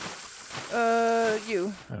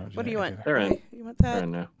 You. I don't What do you that want? either. They're in. Okay, you want They're that?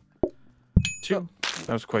 in now. 2.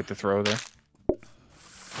 That was quite the throw there.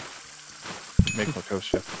 Make more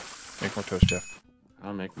toast, Jeff. Make more toast, Jeff.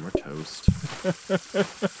 I'll make more toast.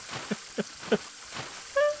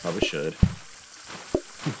 Probably should.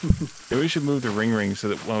 Yeah, we should move the ring so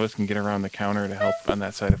that one of us can get around the counter to help on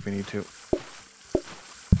that side if we need to.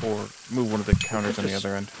 Or move one of the counters on the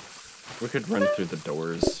other end. We could run through the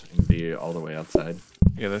doors and be all the way outside.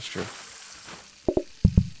 Yeah, that's true.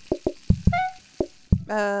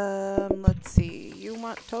 Let's see. You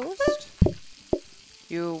want toast?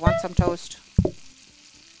 You want some toast?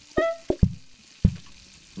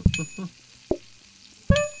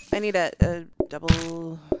 I need a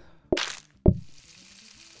double.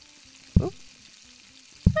 Oop.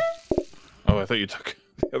 Oh, I thought you took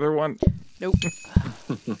the other one. Nope.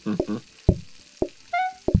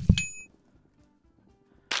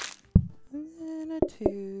 And a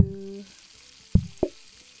 2.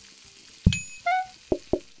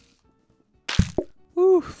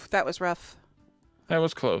 That was rough. That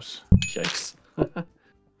was close. Yikes.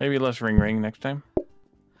 Maybe less ring ring next time.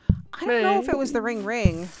 I don't know if it was the ring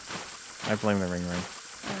ring. I blame the ring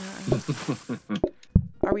ring.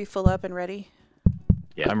 Are we full up and ready?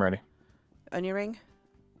 Yeah. I'm ready. Onion ring?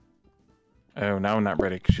 Oh, now I'm not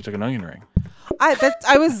ready because you took an onion ring. I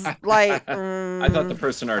was like... I thought the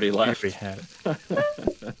person already left. We had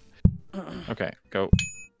it. Okay, go.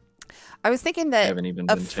 I was thinking I that haven't even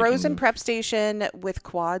a been frozen taking- prep station with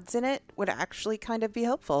quads in it would actually kind of be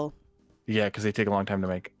helpful. Yeah, because they take a long time to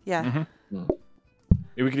make. Yeah. Mm-hmm.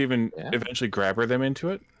 We could even Yeah. eventually grabber them into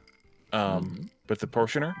it, with the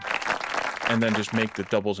portioner, and then just make the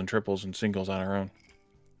doubles and triples and singles on our own.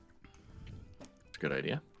 It's a good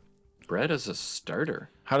idea. Bread as a starter.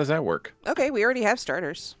 How does that work? Okay, we already have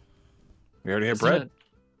starters. We already have Isn't bread. it-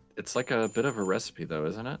 It's like a bit of a recipe, though,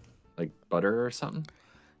 isn't it? Like butter or something?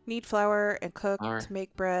 Knead flour and cook Flour. to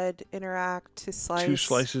make bread, interact to slice. 2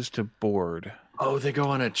 slices to board. Oh, they go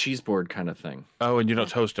on a cheese board kind of thing. Oh, and you don't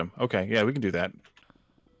toast them. Okay, yeah, we can do that.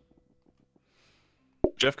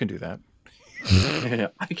 Jeff can do that. Yeah,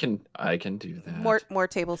 I can do that. More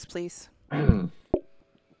tables, please. I'll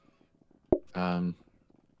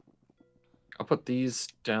put these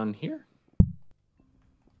down here.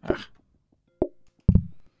 Ah.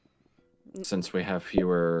 Since we have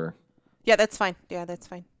fewer, Yeah, that's fine. Yeah, that's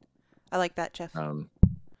fine. I like that, Jeff.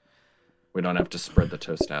 we don't have to spread the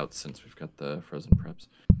toast out since we've got the frozen preps.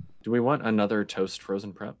 Do we want another toast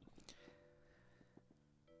frozen prep?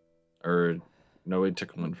 Or no, we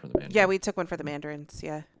took one for the mandarin. Yeah, we took one for the mandarins.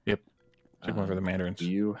 Yeah. Took one for the mandarins. Do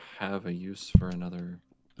you have a use for another?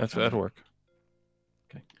 That'll work.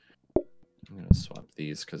 I'm gonna swap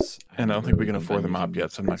these because. And I don't think we can afford them up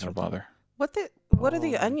yet, so I'm not going to bother. What are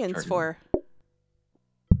the Oh, onions target. for?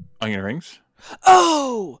 Onion rings?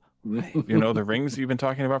 Oh! You know the rings you've been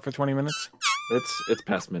talking about for 20 minutes? It's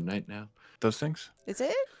past midnight now. Those things? Is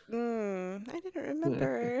it? I didn't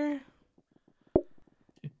remember.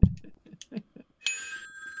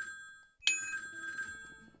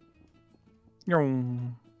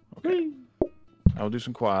 Okay. I'll do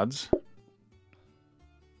some quads.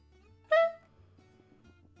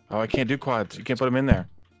 Oh, I can't do quads. You can't put them in there.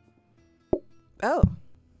 Oh.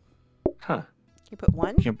 Huh. You put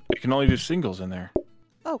one? You can only do singles in there.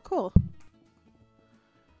 Oh, cool.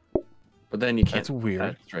 But then you can't. That's weird.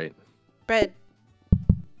 That's right. Bread.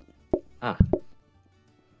 Ah.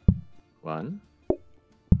 1,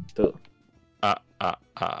 2.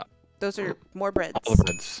 Those are more breads. All the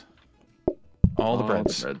breads. All the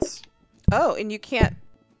breads. breads. Oh, and you can't...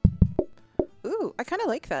 Ooh, I kind of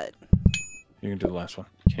like that. You can do the last one.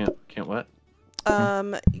 Can't what?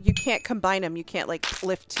 You can't combine them. You can't, like,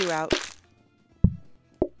 lift 2 out.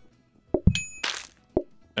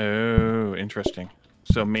 Oh, interesting.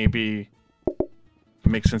 So maybe it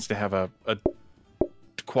makes sense to have a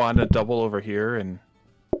quad and a double over here and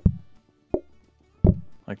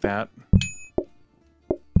like that.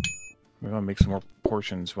 Maybe I'll make some more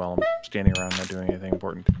portions while I'm standing around not doing anything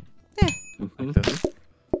important. Like this.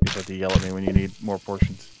 You have to yell at me when you need more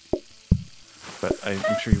portions. But I'm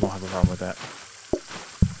sure you won't have a problem with that.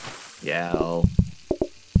 Yeah.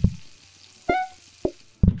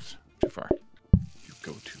 Oops, too far. You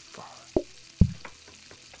go too far.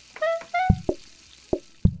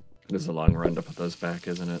 It is a long run to put those back,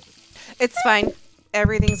 isn't it? It's fine.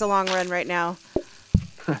 Everything's a long run right now.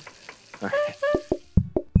 All right.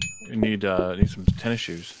 You need some tennis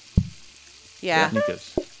shoes. Yeah.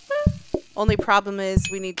 Sneakers. Only problem is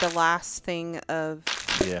we need the last thing of...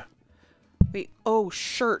 Yeah. Oh,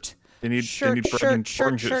 shirt. They need Shirt, bread shirt, and shirt,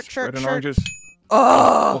 oranges. shirt, shirt, Bread and shirt. oranges.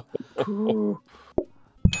 Oh!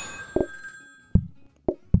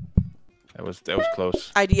 That was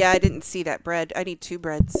close. I didn't see that bread. I need 2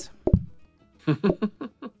 breads. Like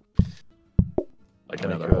I'll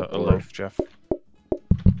another make whole a board. loaf, Jeff.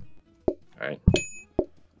 All right.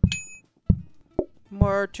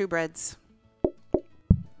 More 2 breads.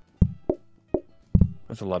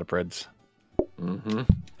 That's a lot of breads. Mm-hmm.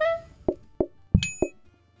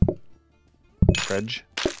 Bread.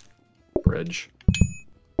 Bridge.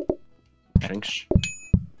 Shanks.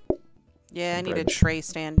 Yeah, I need a Bread. tray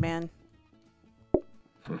stand, man.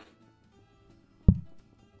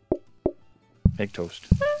 Make toast.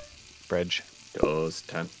 Bread. Toast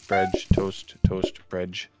time. Bread. Toast. Toast.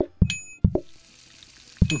 Bread.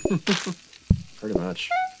 Pretty much.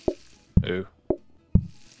 Ooh.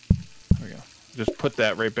 There we go. Just put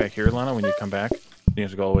that right back here, Lana, when you come back. You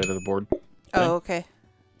have to go all the way to the board. Oh, okay.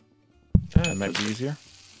 That might be easier.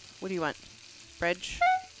 What do you want? Bread?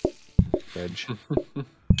 Bread.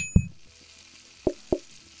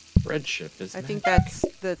 Bread ship is. I think that's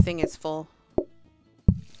the thing is full.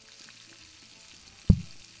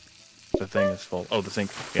 the thing is full. Oh, the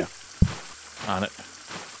sink. Yeah. On it.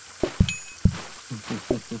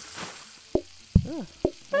 Ooh,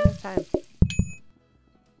 one more time.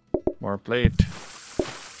 More plate.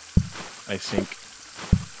 I sink.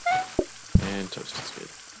 And toast is good.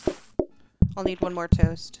 I'll need one more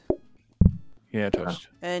toast. Yeah, toast.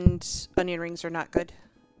 And onion rings are not good.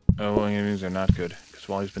 Oh, onion rings are not good because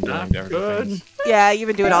Wally's been doing good. things. Yeah, you've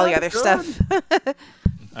been doing all the other Not stuff.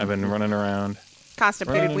 I've been running around.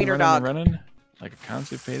 Constipated wiener running, dog. running like a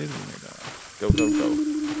constipated wiener dog. Go, go, go.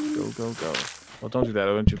 Go, go, go. Well, don't do that.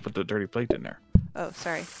 Why don't you put the dirty plate in there? Oh,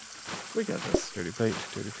 sorry. We got this. Dirty plate,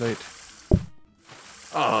 dirty plate.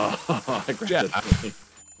 Oh, I grabbed Yeah. it.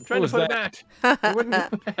 I'm trying to put it back. It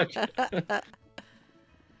wouldn't go back.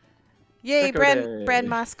 Yay, Taco brand day.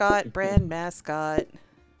 mascot, brand mascot.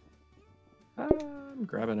 I'm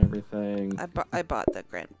grabbing everything. I bought the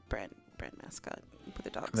brand mascot. Put the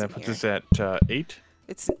dogs That in puts here. us at 8.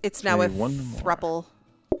 It's now a Maybe one more. thruple.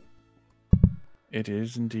 It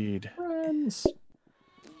is indeed. Friends.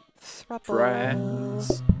 Thruple.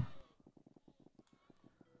 Friends.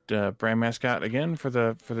 Brand mascot again for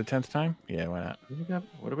the 10th time? Yeah, why not?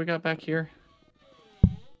 What do we got back here?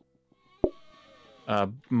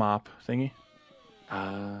 Mop thingy.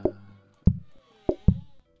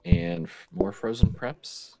 And more frozen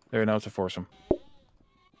preps. There, now it's a foursome.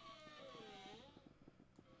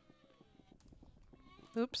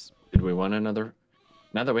 Oops. Did we want another?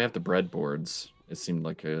 Now that we have the breadboards, it seemed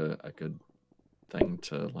like a good thing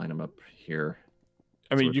to line them up here.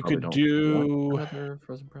 I So mean, we you probably could don't do... want another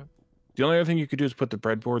frozen prep. The only other thing you could do is put the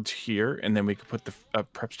breadboards here, and then we could put the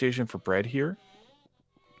prep station for bread here,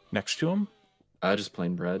 next to them. Just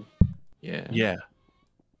plain bread. Yeah. Yeah.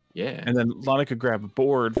 Yeah. And then Lana could grab a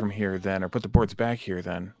board from here then, or put the boards back here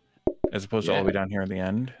then, as opposed to all the way down here in the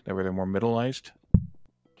end. That way they're more middleized.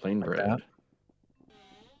 Plain like bread. that.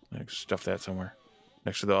 Like stuff that somewhere.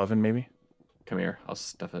 Next to the oven, maybe? Come here. I'll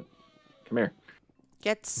stuff it. Come here.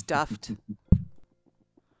 Get stuffed.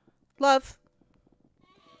 Love.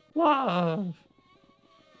 Love.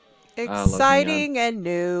 Exciting and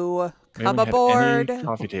new. We Come haven't had aboard. any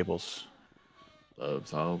coffee tables.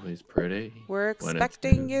 Love's always pretty. We're when it's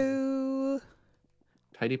expecting new. you.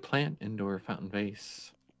 Tidy plant, indoor fountain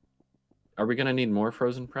vase. Are we gonna need more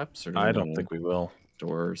frozen preps, or do we I don't wanna think we will.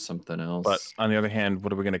 store something else? But on the other hand,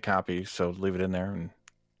 what are we going to copy? So leave it in there and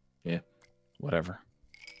Yeah. whatever.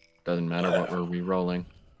 Doesn't matter what we're re-rolling.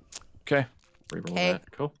 Okay. Re-roll Okay.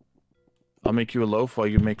 that. Cool. I'll make you a loaf while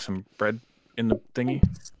you make some bread in the thingy.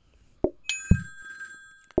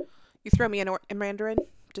 You throw me a mandarin.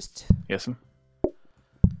 Just Yes, ma'am?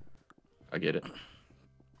 I get it.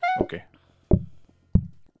 Okay.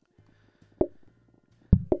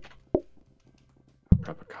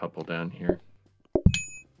 Prep a couple down here.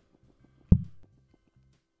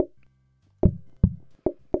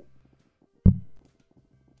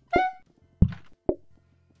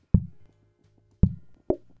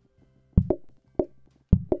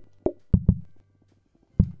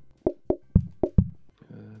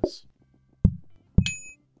 Yes.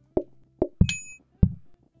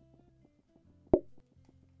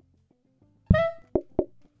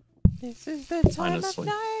 this is the time of Honestly.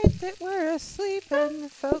 night that we're asleep and go.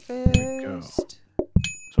 focused.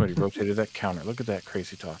 Somebody rotated that counter. Look at that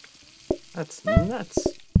crazy talk. That's nuts.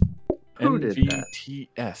 Who did that?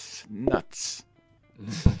 NVTS. Nuts.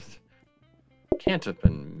 Can't have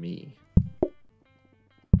been me.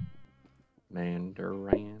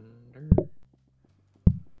 Mandarander.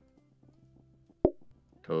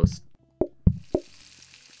 Toast.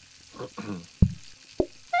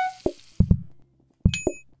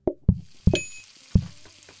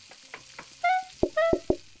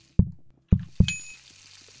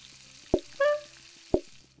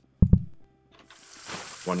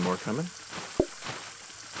 One more coming.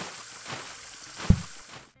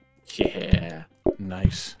 Yeah.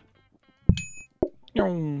 Nice.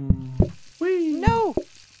 Yum. Whee. No!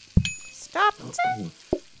 Stop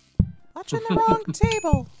watching the wrong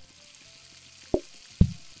table.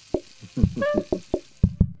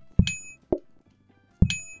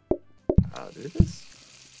 I'll do this.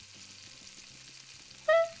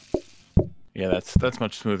 Yeah, that's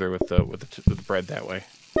much smoother with the bread that way.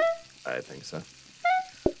 I think so.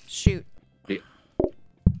 Shoot.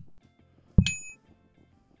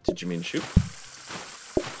 Did you mean shoot?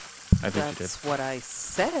 I think you did. That's what I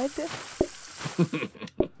said.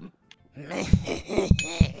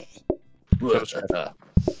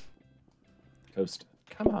 Toast.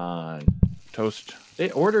 Come on. Toast.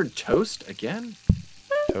 They ordered toast again?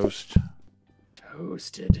 Toast.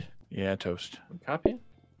 Toasted. Yeah, toast. Copy?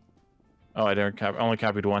 Oh, I didn't copy. I only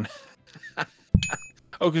copied one.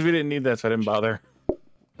 Oh, because we didn't need that, so I didn't bother.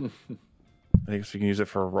 I think we can use it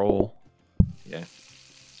for a roll. Yeah.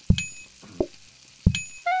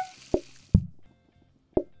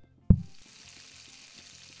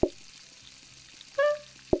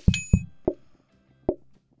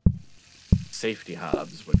 Safety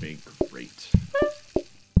hobs would be great.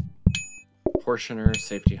 Portioner,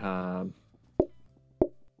 safety hob.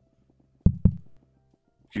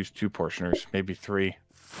 Use 2 portioners, maybe 3.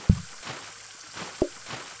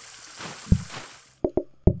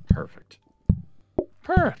 Perfect.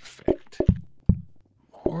 Perfect.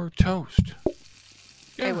 More toast.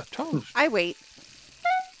 Yeah, toast. I wait.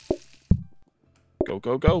 Go,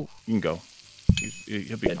 go, go. You can go.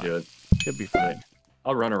 He'll be fine. Do it. He'll be fine.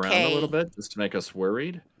 I'll run around a little bit just to make us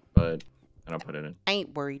worried, but I don't put it in. I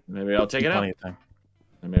ain't worried. Maybe I'll take it out. Plenty of time.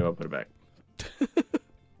 And maybe I'll put it back.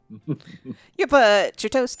 You put your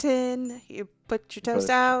toast in. You put your toast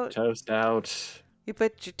out. Toast out. You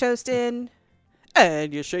put your toast in.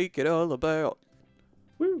 And you shake it all about.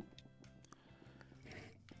 Woo.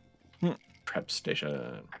 Prep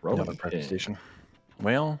station. Rolling Another prep pin. station.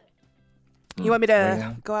 Well. You want me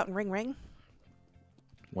to go out and ring?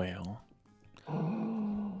 Well.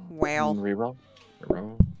 Well. Reroll.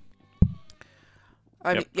 Reroll.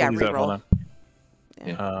 I mean, Yep, yeah, pull these out, hold reroll. on.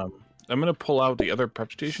 Yeah. I'm going to pull out the other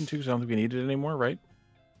prep station too, because I don't think we need it anymore, right?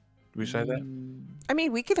 Did we decide that? I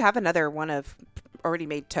mean, we could have another one of already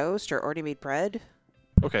made toast or already made bread.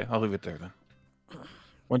 Okay, I'll leave it there then.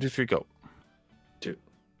 1, 2, 3, go. 2.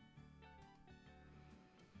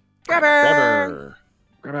 Grabber!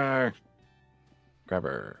 Grabber.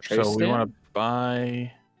 Grabber. Tray So we stand? want to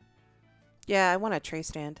buy Yeah, I want a tray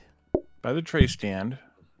stand. the tray stand,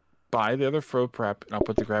 buy the other fro prep, and I'll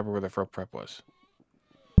put the grabber where the fro prep was.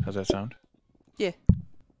 How's that sound? Yeah.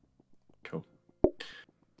 Cool.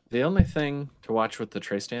 The only thing to watch with the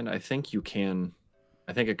tray stand, I think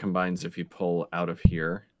it combines if you pull out of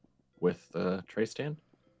here with the tray stand.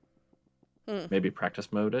 Maybe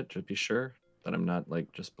practice mode it to be sure that I'm not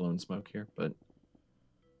like just blowing smoke here, but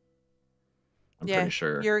I'm pretty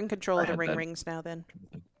sure. You're in control I of the had ring that. rings now then.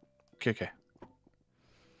 Okay.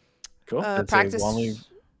 Cool. Did it say Practice. Wally- did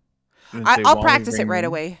it say I'll Wally practice it ring right ring?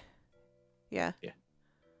 away. Yeah.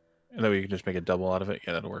 And then we can just make a double out of it.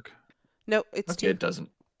 Yeah, that'll work. No, it's Okay, 2. it doesn't.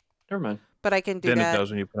 Never mind. But I can do Then that. it does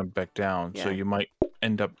when you put them back down. So Yeah. you might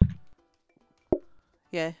end up.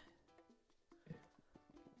 Yeah.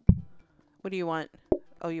 What do you want?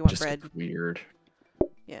 Oh, you want Just bread. gets weird.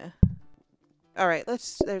 Yeah. All right,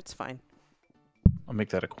 that's fine. I'll make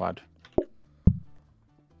that a quad.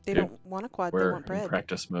 They Yeah. don't want a quad, they We're want in bread.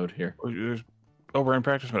 practice mode here. Oh, we're in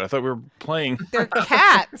practice mode. I thought we were playing. They're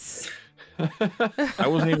cats. I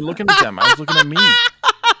wasn't even looking at them. I was looking at me.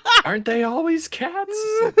 Aren't they always cats?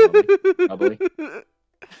 Probably.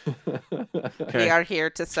 We are here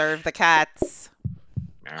to serve the cats.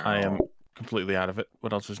 I am completely out of it.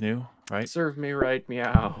 What else is new? Right? Serve me right,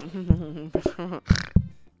 meow.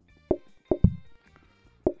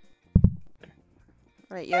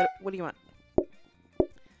 Right, yeah, what do you want?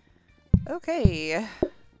 Okay.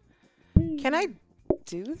 Can I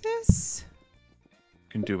do this? You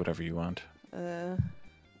can do whatever you want.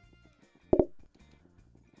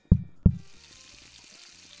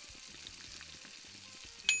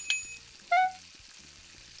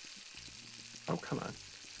 Oh, come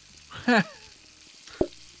on.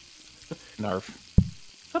 Narf.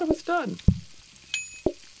 Thought it was done.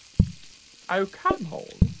 Oh, come on.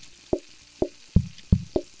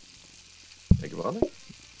 Take a bother.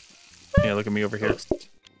 Yeah, look at me over here. Toast.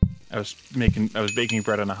 I was baking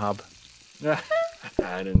bread on a hob.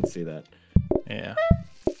 I didn't see that. Yeah.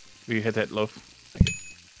 Will you hit that loaf?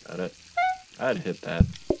 Got it. I'd hit that.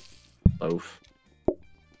 Loaf.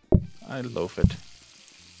 I loaf it.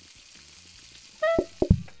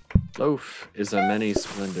 Loaf is a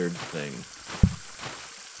many-splendored thing.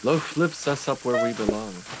 Loaf lifts us up where we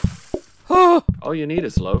belong. Oh, All you need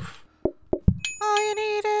is loaf. all you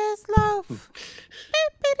need is loaf.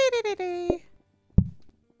 Beep-be-dee-dee-dee-dee.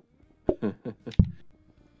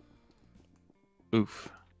 Oof.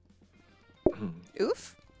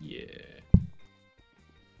 Oof. Yeah.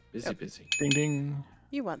 Busy, Yep. busy. Ding ding.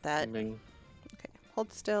 You want that. Ding, ding. Okay,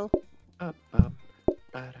 hold still. Up, up.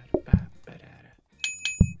 Ba-da-da-ba,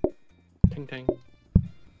 ba-da-da. Ting, ting.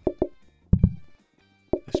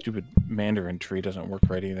 The stupid mandarin tree doesn't work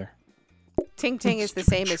right either. Ting Ting is the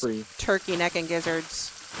same as Tree. turkey neck and gizzards.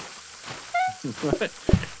 What? Is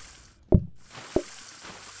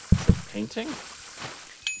it painting?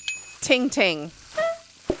 Ting Ting.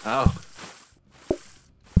 Oh.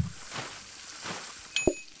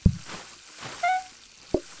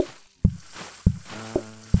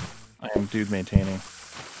 I am dude maintaining.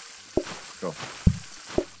 Go.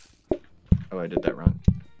 Oh, I did that wrong.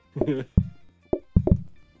 Do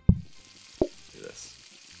this.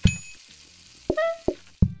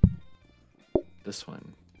 This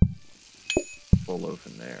one. Full loaf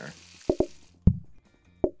in there.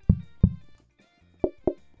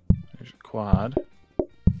 There's a quad.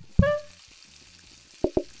 I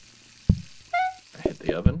hit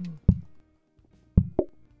the oven.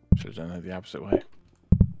 Should have done that the opposite way.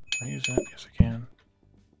 Can I use that? Yes, I can.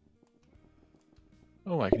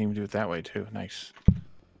 Oh, I can even do it that way too. Nice.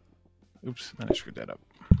 Oops, then I screwed that up.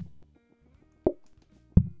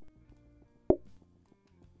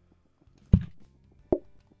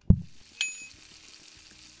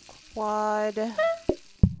 Quad.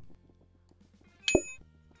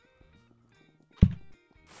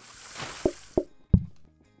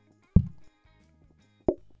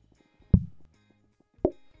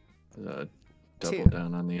 Double Two.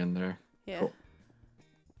 down on the end there. Yeah. Cool.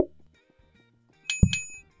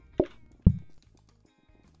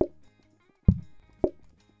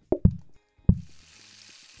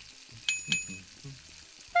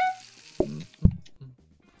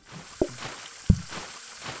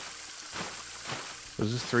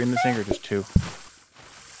 Was this 3 in the sink or just 2?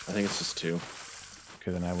 I think it's just 2.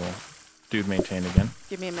 Okay, then I will dude maintain again.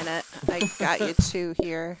 Give me a minute. I got you 2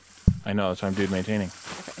 here. I know, that's why I'm dude maintaining.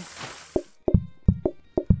 Okay.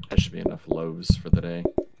 That should be enough loaves for the day.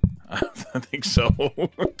 I think so.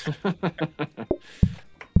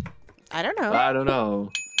 I don't know. I don't know.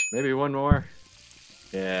 Maybe one more.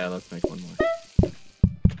 Yeah, let's make one more.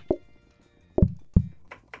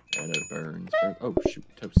 And it burns. Oh, shoot.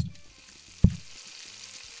 Toast.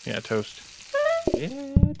 Yeah, toast.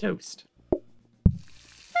 Yeah, toast.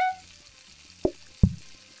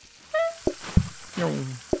 Yo.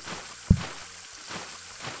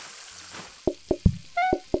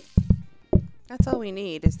 That's all we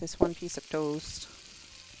need is this one piece of toast.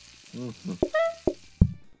 Mm-hmm.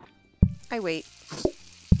 I wait.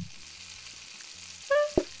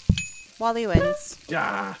 Wally wins.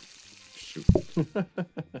 Ah! Shoot.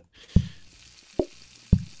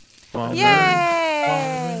 Well,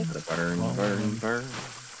 Yay! Burn.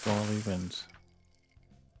 Wally wins.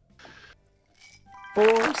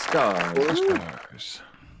 4 stars. 4 stars.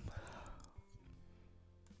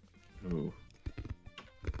 Ooh.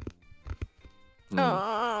 Oh.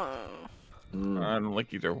 I don't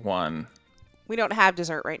like either one. We don't have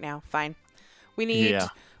dessert right now. Fine. We need Yeah.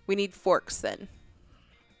 we need forks then.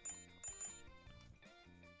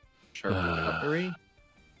 Sharpened cutlery.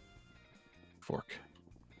 Fork.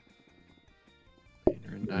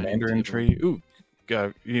 Dining Mandarin table. tree. Ooh.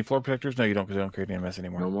 You need floor protectors? No, you don't, because they don't create any mess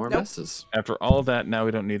anymore. No more Nope. messes. After all of that, now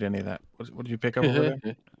we don't need any of that. What did you pick up over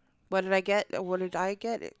there? What did I get? What did I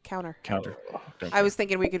get? Counter. Counter. I was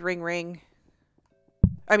thinking we could ring.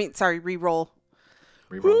 I mean, sorry, re-roll.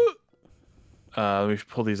 Reroll. Let me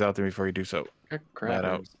pull these out there before you do so.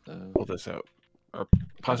 Grabbers, Pull this out. Or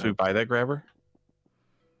possibly buy that grabber.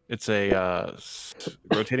 It's a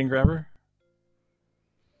rotating grabber.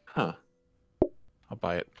 Huh. I'll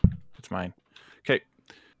buy it. It's mine. Okay,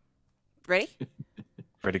 Ready?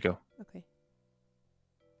 ready to go. Okay.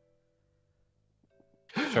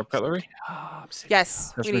 Sharp cutlery.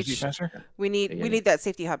 Yes, That's we need faster. we need Yeah. we need that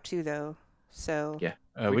safety hub too, though. So Yeah.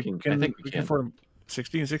 We can. I think we can can. afford them.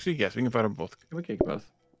 60 and 60. Yes, we can afford them both. We can get both.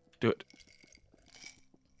 Do it.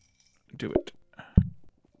 Do it.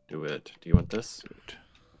 Do it. Do you want this? Do it.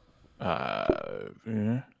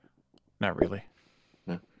 Not really.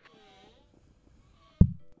 No.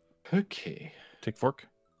 Okay. Take fork.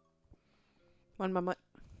 one moment.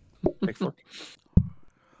 Take fork.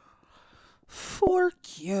 Fork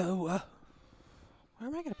you. Where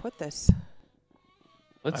am I gonna put this?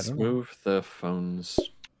 Let's don't know. move the phones,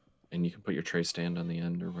 and you can put your tray stand on the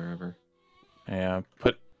end or wherever. Yeah.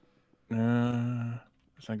 Put.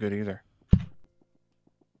 That's not good either.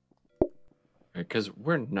 Because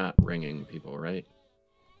we're not ringing people, right?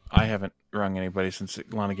 I haven't rung anybody since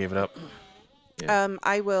Lana gave it up. Yeah.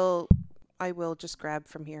 I will just grab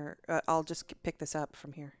from here. I'll just pick this up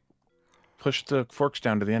from here. Push the forks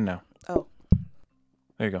down to the end now. Oh,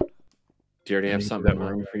 There you go. Do you already and have you can do something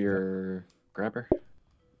that room for your grabber?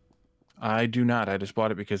 I do not. I just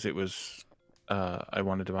bought it because it was. I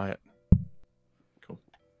wanted to buy it. Cool.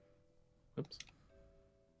 Oops.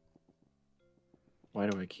 Why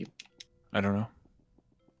do I keep... I don't know.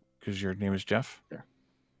 Because your name is Jeff. Then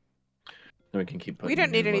we can keep putting we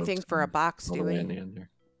don't need new anything loaves for a in box, all do the way we? in the end there.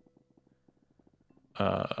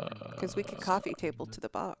 Because we could coffee table to the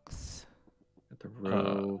box. Get the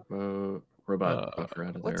robot buffer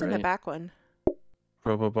out of What's there, in right? the back one?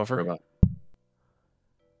 Robo buffer. Robot.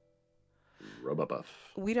 Robobuff.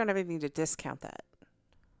 We don't have anything to discount that.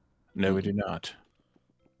 No, we do not.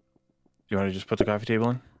 Do you want to just put the coffee table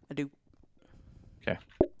in? I do. Okay.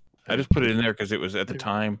 I just put it in there because it was at the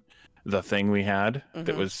time the thing we had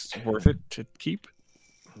that was worth it to keep.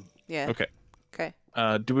 Yeah. Okay. Okay.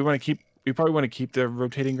 Do we want to keep? We probably want to keep the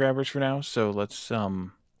rotating grabbers for now. So let's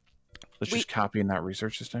just copy and not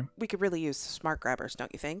research this time. We could really use smart grabbers,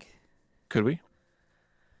 don't you think? Could we?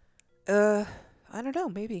 I don't know.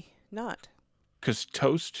 Maybe not. Because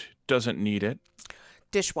toast doesn't need it.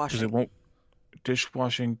 Dishwashing. Because it won't.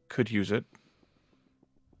 Dishwashing could use it.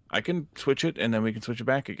 I can switch it, and then we can switch it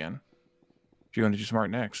back again. Do you want to do smart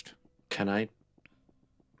next? Can I?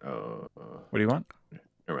 What do you want?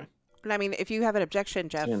 Never mind. I mean, if you have an objection,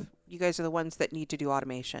 Jeff, you guys are the ones that need to do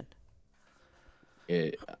automation.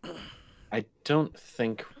 I don't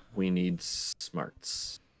think we need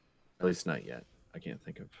smarts. At least not yet. I can't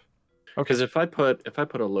think of. Okay. Because if I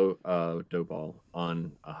put a low dough ball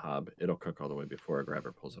on a hob, it'll cook all the way before a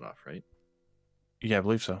grabber pulls it off, right? Yeah, I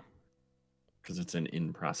believe so. Because it's an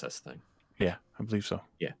in-process thing. Yeah, I believe so.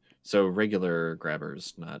 Yeah. So regular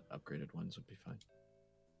grabbers, not upgraded ones, would be fine.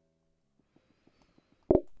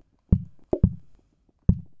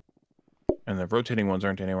 And the rotating ones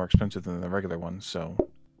aren't any more expensive than the regular ones, so...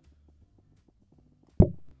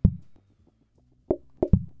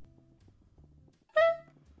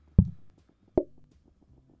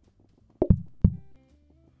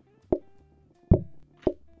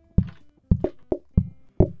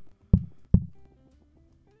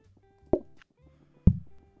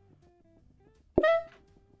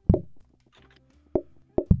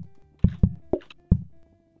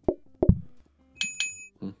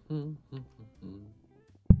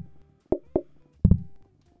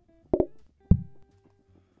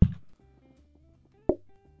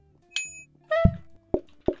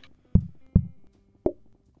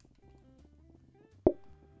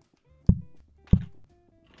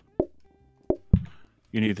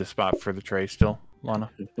 You need the spot for the tray still, Lana?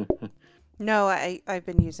 No, I've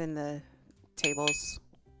been using the tables.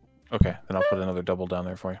 Okay, then I'll put another double down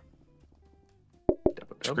there for you.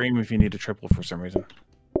 Double. Scream if you need a triple for some reason.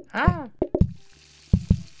 Ah.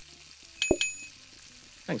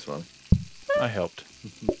 Thanks, Wally. I helped.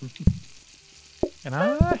 And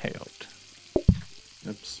I helped.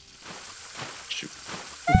 Oops. Shoot.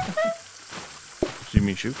 Do you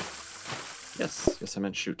mean shoot? Yes. Yes, I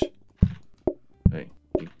meant shoot. Hey.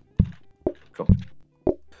 Cool.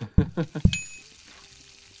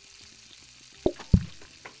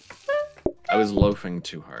 I was loafing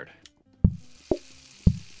too hard.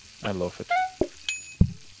 I loaf it.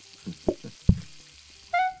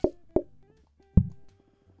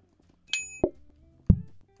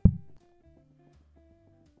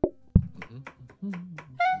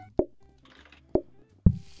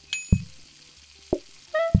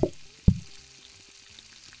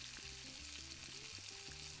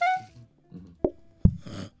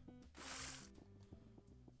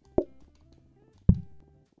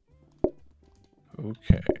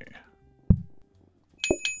 Okay.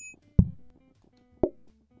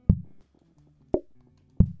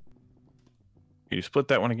 You split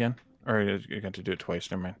that one again? Or you're going to do it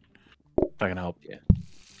twice? Never mind. Not going to help. Yeah.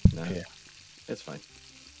 No, Yeah. it's fine.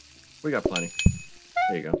 We got plenty.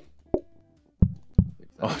 There you go.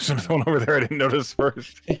 Oh, there's another one over there I didn't notice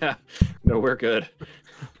first. Yeah. No, we're good.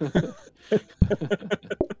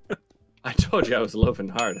 I told you I was loafing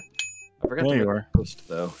hard. I forgot There to you make are. a post,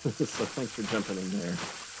 though. So thanks for jumping in there.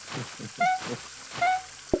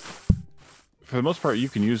 For the most part, you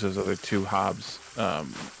can use those other two hobs,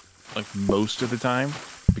 like most of the time,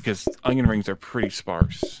 because onion rings are pretty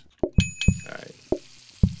sparse. All right.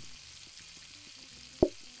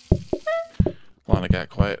 Lana got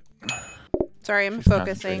quiet. Sorry, I'm She's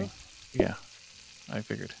focusing. concentrating. Yeah, I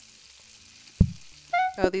figured.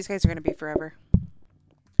 Oh, these guys are going to be forever.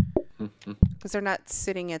 Because they're not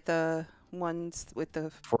sitting at the ones with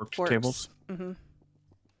the Forked forks. tables? Mm-hmm.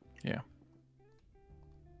 Yeah.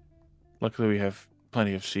 Luckily, we have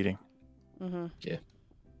plenty of seating. Mm-hmm. Yeah.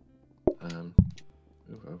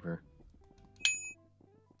 Move over.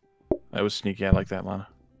 That was sneaky. I like that, Lana.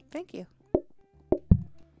 Thank you.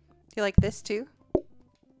 You like this too?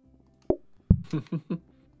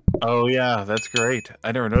 Oh, yeah, that's great.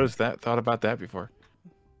 I never noticed that. Thought about that before.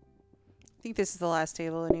 I think this is the last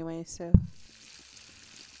table anyway, so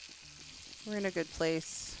we're in a good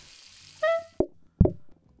place. You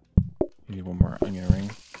need one more onion ring.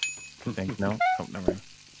 Think no? Oh, never mind.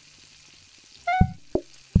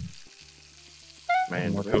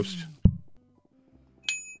 Man, One more toast.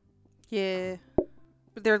 Yeah.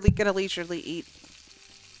 But they're going to leisurely eat.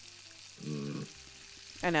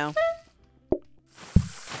 I know.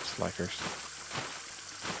 likers.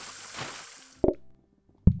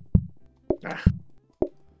 Ah.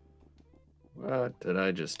 What did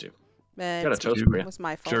I just do? It Got a toast for you. was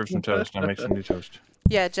my fault. Serve some toast. I'll make some new toast.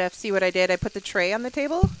 Yeah, Jeff, see what I did? I put the tray on the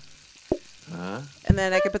table, and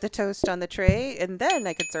then I could put the toast on the tray, and then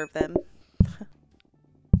I could serve them.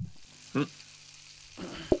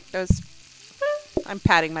 Those. I'm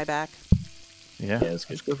patting my back. Yeah, it's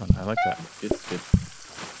that's a good one. I like that. Good.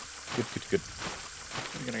 Good.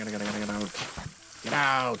 Get out. Get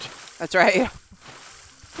out. That's right.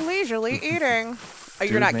 Leisurely eating. Oh,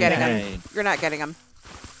 you're not getting them. You're not getting them.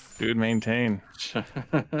 Dude, maintain.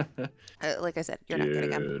 Like I said, you're not getting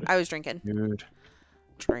them. I was drinking. Good.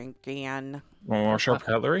 Drinking. Want more sharp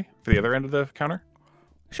cutlery for the other end of the counter?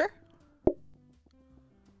 Sure.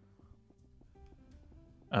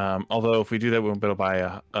 Although if we do that, we won't be able to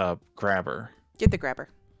buy a grabber. Get the grabber.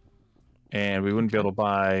 And we wouldn't be able to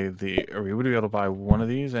buy we would be able to buy one of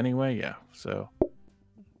these anyway. Yeah. So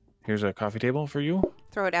here's a coffee table for you.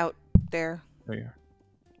 Throw it out there. There you are.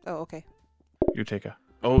 Oh, okay. You take a.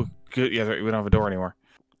 Oh, good. Yeah, we don't have a door anymore.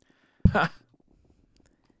 Ha.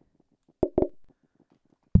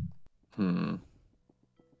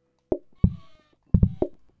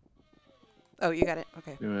 Oh, you got it.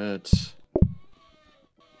 Okay. Do it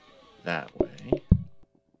that way. Like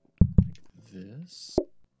this.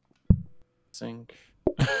 Sink.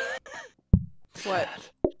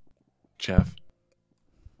 What? Jeff.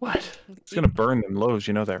 What? It's gonna burn them loaves.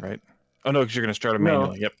 You know that, right? Oh no, because you're gonna start them No.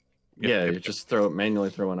 manually. Yep. Yeah, you just manually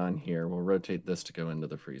throw one on here. We'll rotate this to go into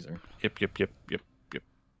the freezer. Yep.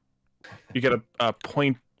 You got a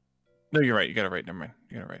point. No, you're right. You got it right. Never mind.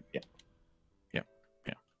 You got it right. Yeah.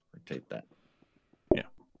 Rotate that. Yeah.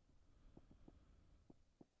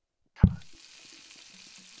 Come on.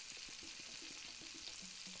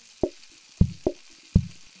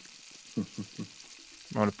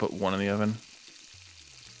 I want to put one in the oven.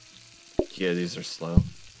 Yeah, these are slow.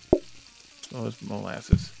 Slow as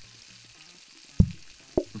molasses.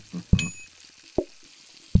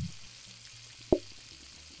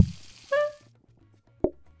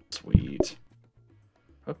 Sweet.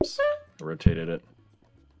 Oops. I rotated it.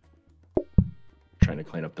 Trying to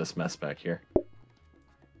clean up this mess back here.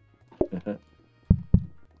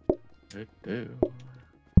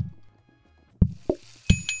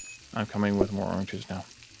 I'm coming with more oranges now.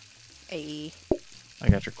 Hey. I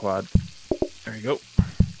got your quad. There you go.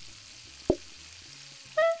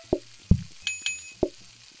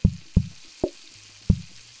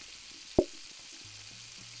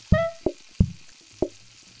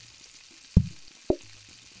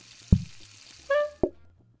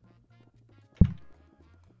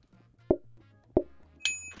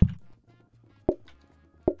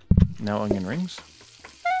 Now onion rings.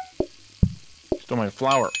 Stole my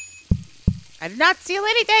flour. I did not steal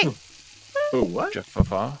anything. Oh, what? Jeff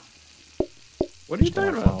Fafa. What are you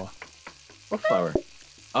talking about? What flour?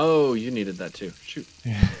 Oh, you needed that too. Shoot.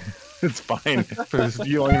 It's fine. For as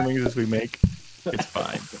few onion rings as we make, it's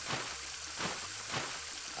fine.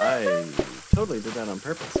 I totally did that on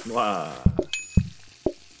purpose. Wow.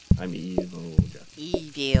 I'm evil, Jeff.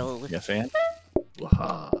 Evil. Yes, and?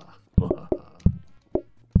 Waha. Waha.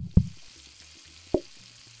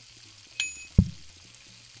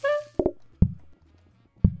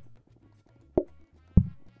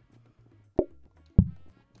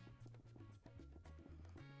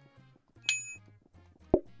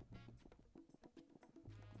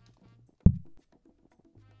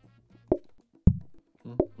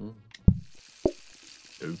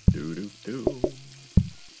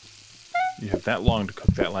 You have that long to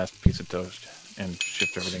cook that last piece of toast and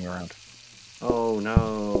shift everything around. Oh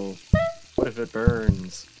no. What if it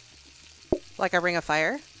burns? Like a ring of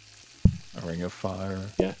fire? A ring of fire.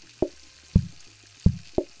 Yeah.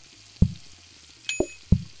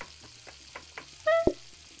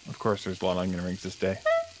 Of course, there's a lot of onion rings this day.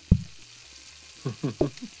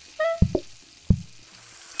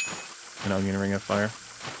 An onion ring of fire.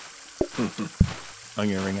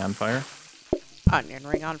 Onion ring on fire. Onion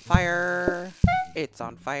ring on fire. It's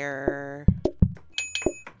on fire.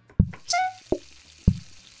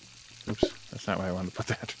 Oops, that's not where I wanted to put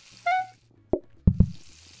that.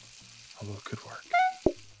 Although it could work.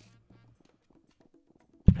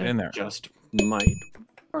 Get in there. Just might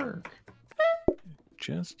work.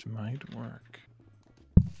 Just might work.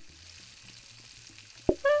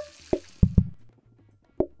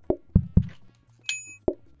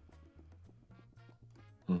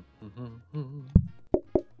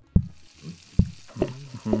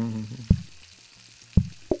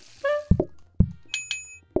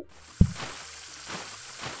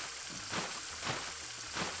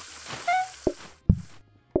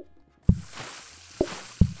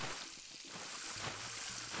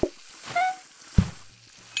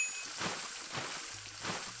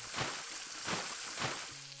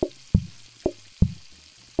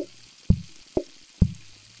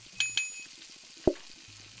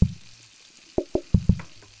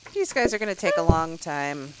 These guys are going to take a long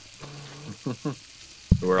time.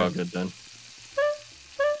 We're all good then.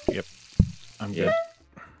 Yep. I'm good.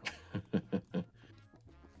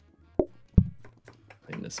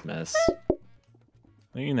 Clean this mess.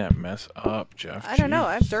 Clean that mess up, Jeff. I don't know.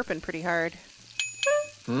 Jeez. I'm derping pretty hard.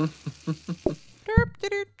 Derp,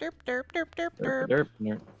 derp, derp, derp, derp, derp, derp. Derp,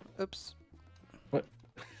 derp. Oops. What?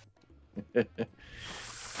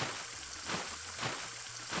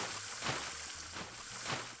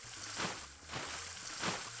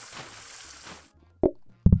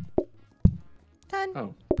 Done.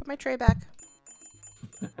 Oh. Put my tray back.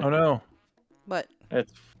 Oh no. What?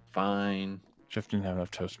 It's fine. Jeff didn't have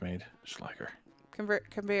enough toast made. Slacker.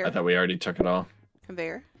 Conveyor. I thought we already took it all.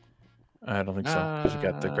 Conveyor. I don't think so. Because you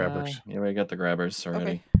got the grabbers. Yeah, we got the grabbers already.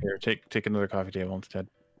 Okay. Here, take another coffee table instead.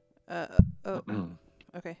 Oh.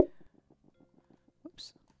 Okay.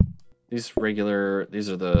 Oops. These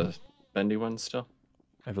are the bendy ones still?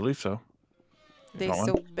 I believe so. You They want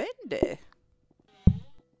so one? bendy.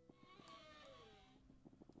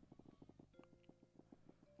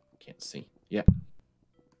 Can't see. Yeah.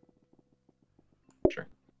 Sure.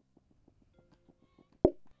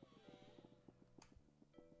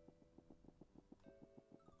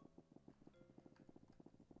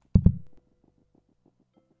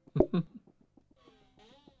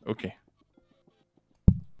 Okay.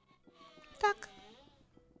 Duck.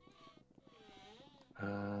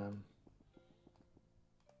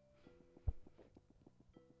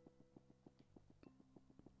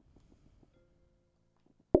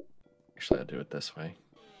 Actually, I'll do it this way.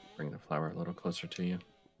 Bring the flour a little closer to you.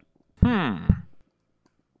 Hmm.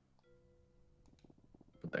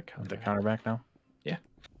 Put that Want counter. the counter back now? Yeah.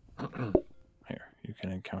 Here, you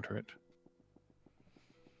can encounter it.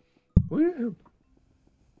 Woo!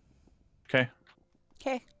 Okay.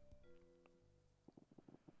 Okay.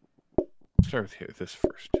 Start with this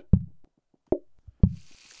first.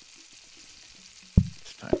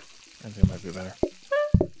 This time. I think it might be better.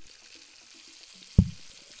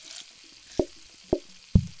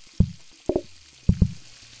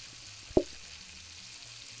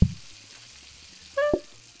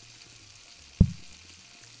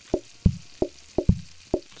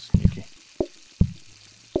 Sneaky.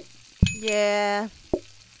 Yeah.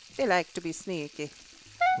 They like to be sneaky.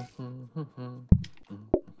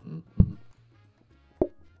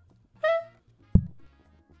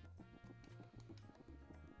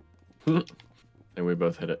 And we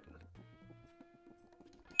both hit it.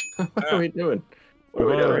 What are we doing? What are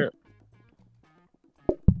Come we over doing?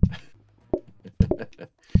 here.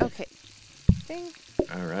 Okay. Thing.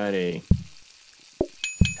 Alrighty.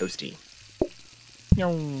 Toasty.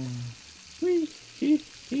 Yum. Wee, hee,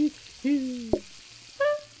 hee, hee.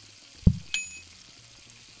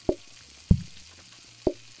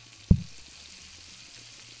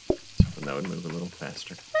 So hoping that would move a little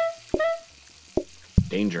faster.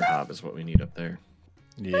 Danger hob is what we need up there.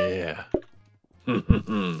 Yeah. I'm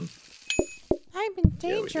in Yeah, we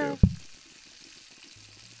danger. do.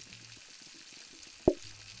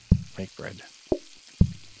 Make bread.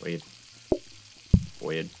 Wade.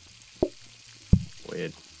 Wade.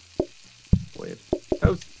 Wade. Wade.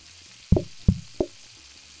 Toast.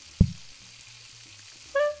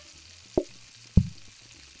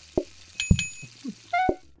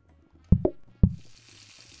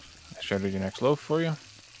 I started your next loaf for you.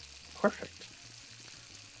 Perfect.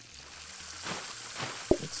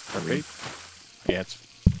 It's Perfect. Yeah, it's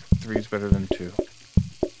 3's better than 2.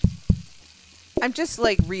 I'm just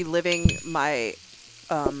like reliving my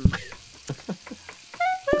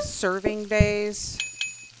serving days.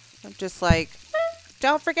 I'm just like,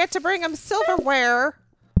 don't forget to bring them silverware.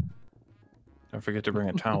 Don't forget to bring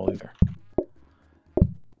a towel either.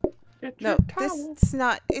 No, it's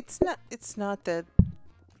not the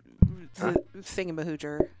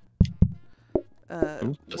thingamahooger.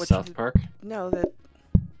 Ooh, The what South you- Park. No,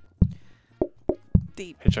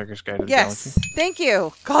 the Hitchhiker's Guide to the yes. Galaxy. Thank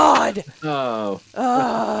you. God. Oh.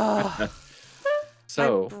 Oh,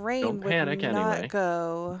 So my brain don't panic would not anyway.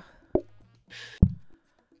 go.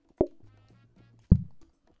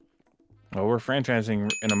 Well, we're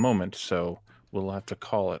franchising in a moment, so we'll have to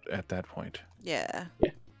call it at that point. Yeah.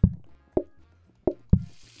 Yeah.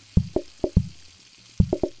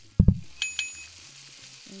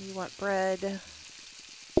 You want bread?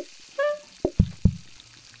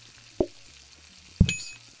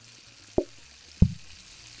 Oops.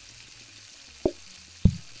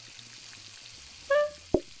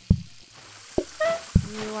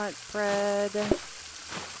 You want bread?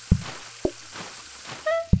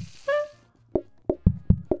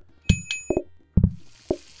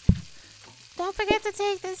 Don't forget to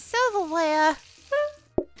take the silverware.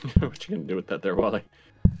 What you gonna do with that there, Wally?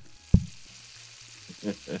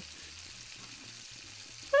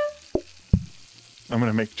 I'm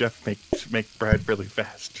gonna make Jeff make bread really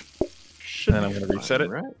fast. Should And be I'm gonna fine, reset it.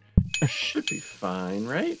 right? Should be fine,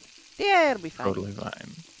 right? Yeah, it'll be fine. Totally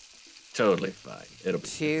fine. Totally fine. It'll be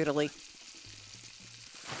Totally.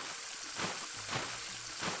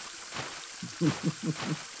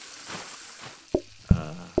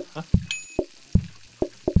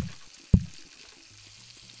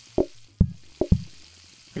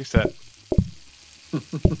 Reset.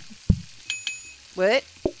 What?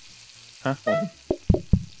 Huh?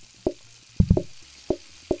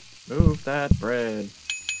 Move that bread.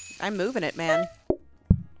 I'm moving it, man.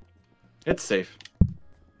 It's safe.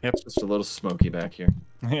 Yep. It's just a little smoky back here.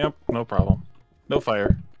 Yep. No problem. No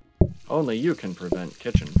fire. Only you can prevent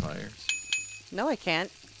kitchen fires. No, I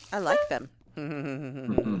can't. I like them.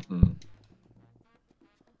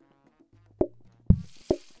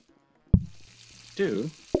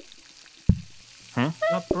 Dude. Huh?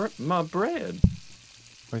 My bread.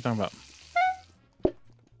 What are you talking about?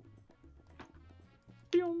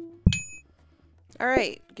 All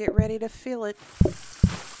right, get ready to feel it.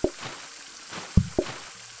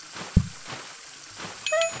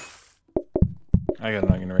 I got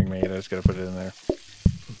an onion ring made. I just gotta put it in there.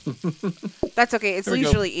 That's okay. It's There we go.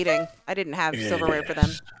 leisurely eating. I didn't have silverware for them.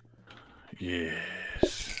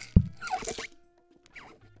 Yes.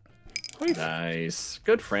 Nice.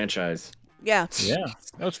 Good franchise. Yeah. Yeah.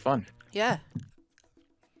 That was fun. Yeah.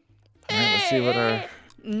 All right, let's see what our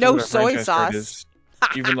No what our soy franchise card sauce. is.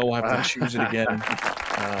 Even though we'll have to choose it again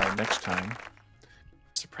next time.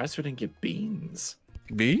 Surprised we didn't get beans.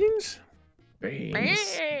 Beans?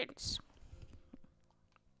 Beans.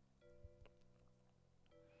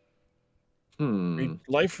 Hmm.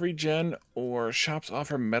 Life regen or shops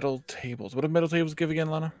offer metal tables. What do metal tables give again,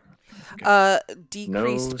 Lana?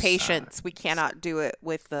 Decreased No patience. We cannot do it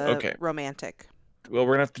with the Okay. romantic. Well,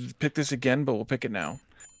 we're gonna have to pick this again, but we'll pick it now.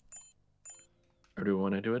 Or do we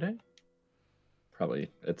want to do it?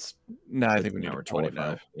 Probably. It's No, I think we an need hour to pull it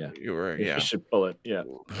now. 25. Yeah. You were, We yeah. should pull it. Yeah.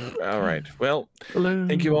 All right. Well,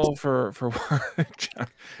 thank you all for watching.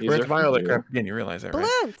 We're at the Violet crap again. You realize that, right?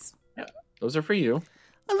 Balloons. Those are for you.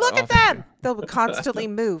 Oh, look Oh, at thank them. They'll constantly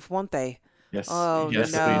move, won't they? Yes. Oh,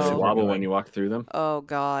 yes. no. They used to wobble when you walk through them. Oh,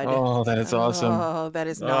 God. Oh, that is awesome. Oh, that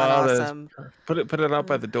is not Oh, that is- awesome. Put it out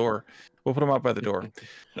by the door. We'll put them out by the door.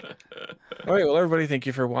 All right. Well, everybody, thank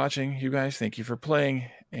you for watching. You guys, thank you for playing.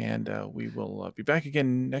 And we will be back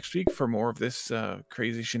again next week for more of this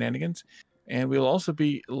crazy shenanigans. And we'll also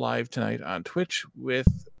be live tonight on Twitch with,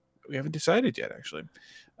 we haven't decided yet, actually,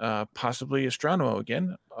 possibly Astronomo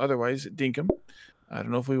again. Otherwise, Dinkum. I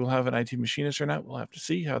don't know if we will have an IT machinist or not. We'll have to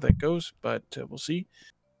see how that goes, but we'll see.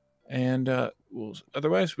 And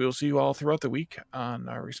otherwise, we'll see you all throughout the week on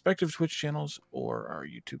our respective Twitch channels or our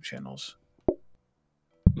YouTube channels.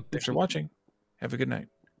 Thanks for watching. Have a good night.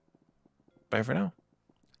 Bye for now.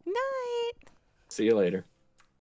 Night. See you later.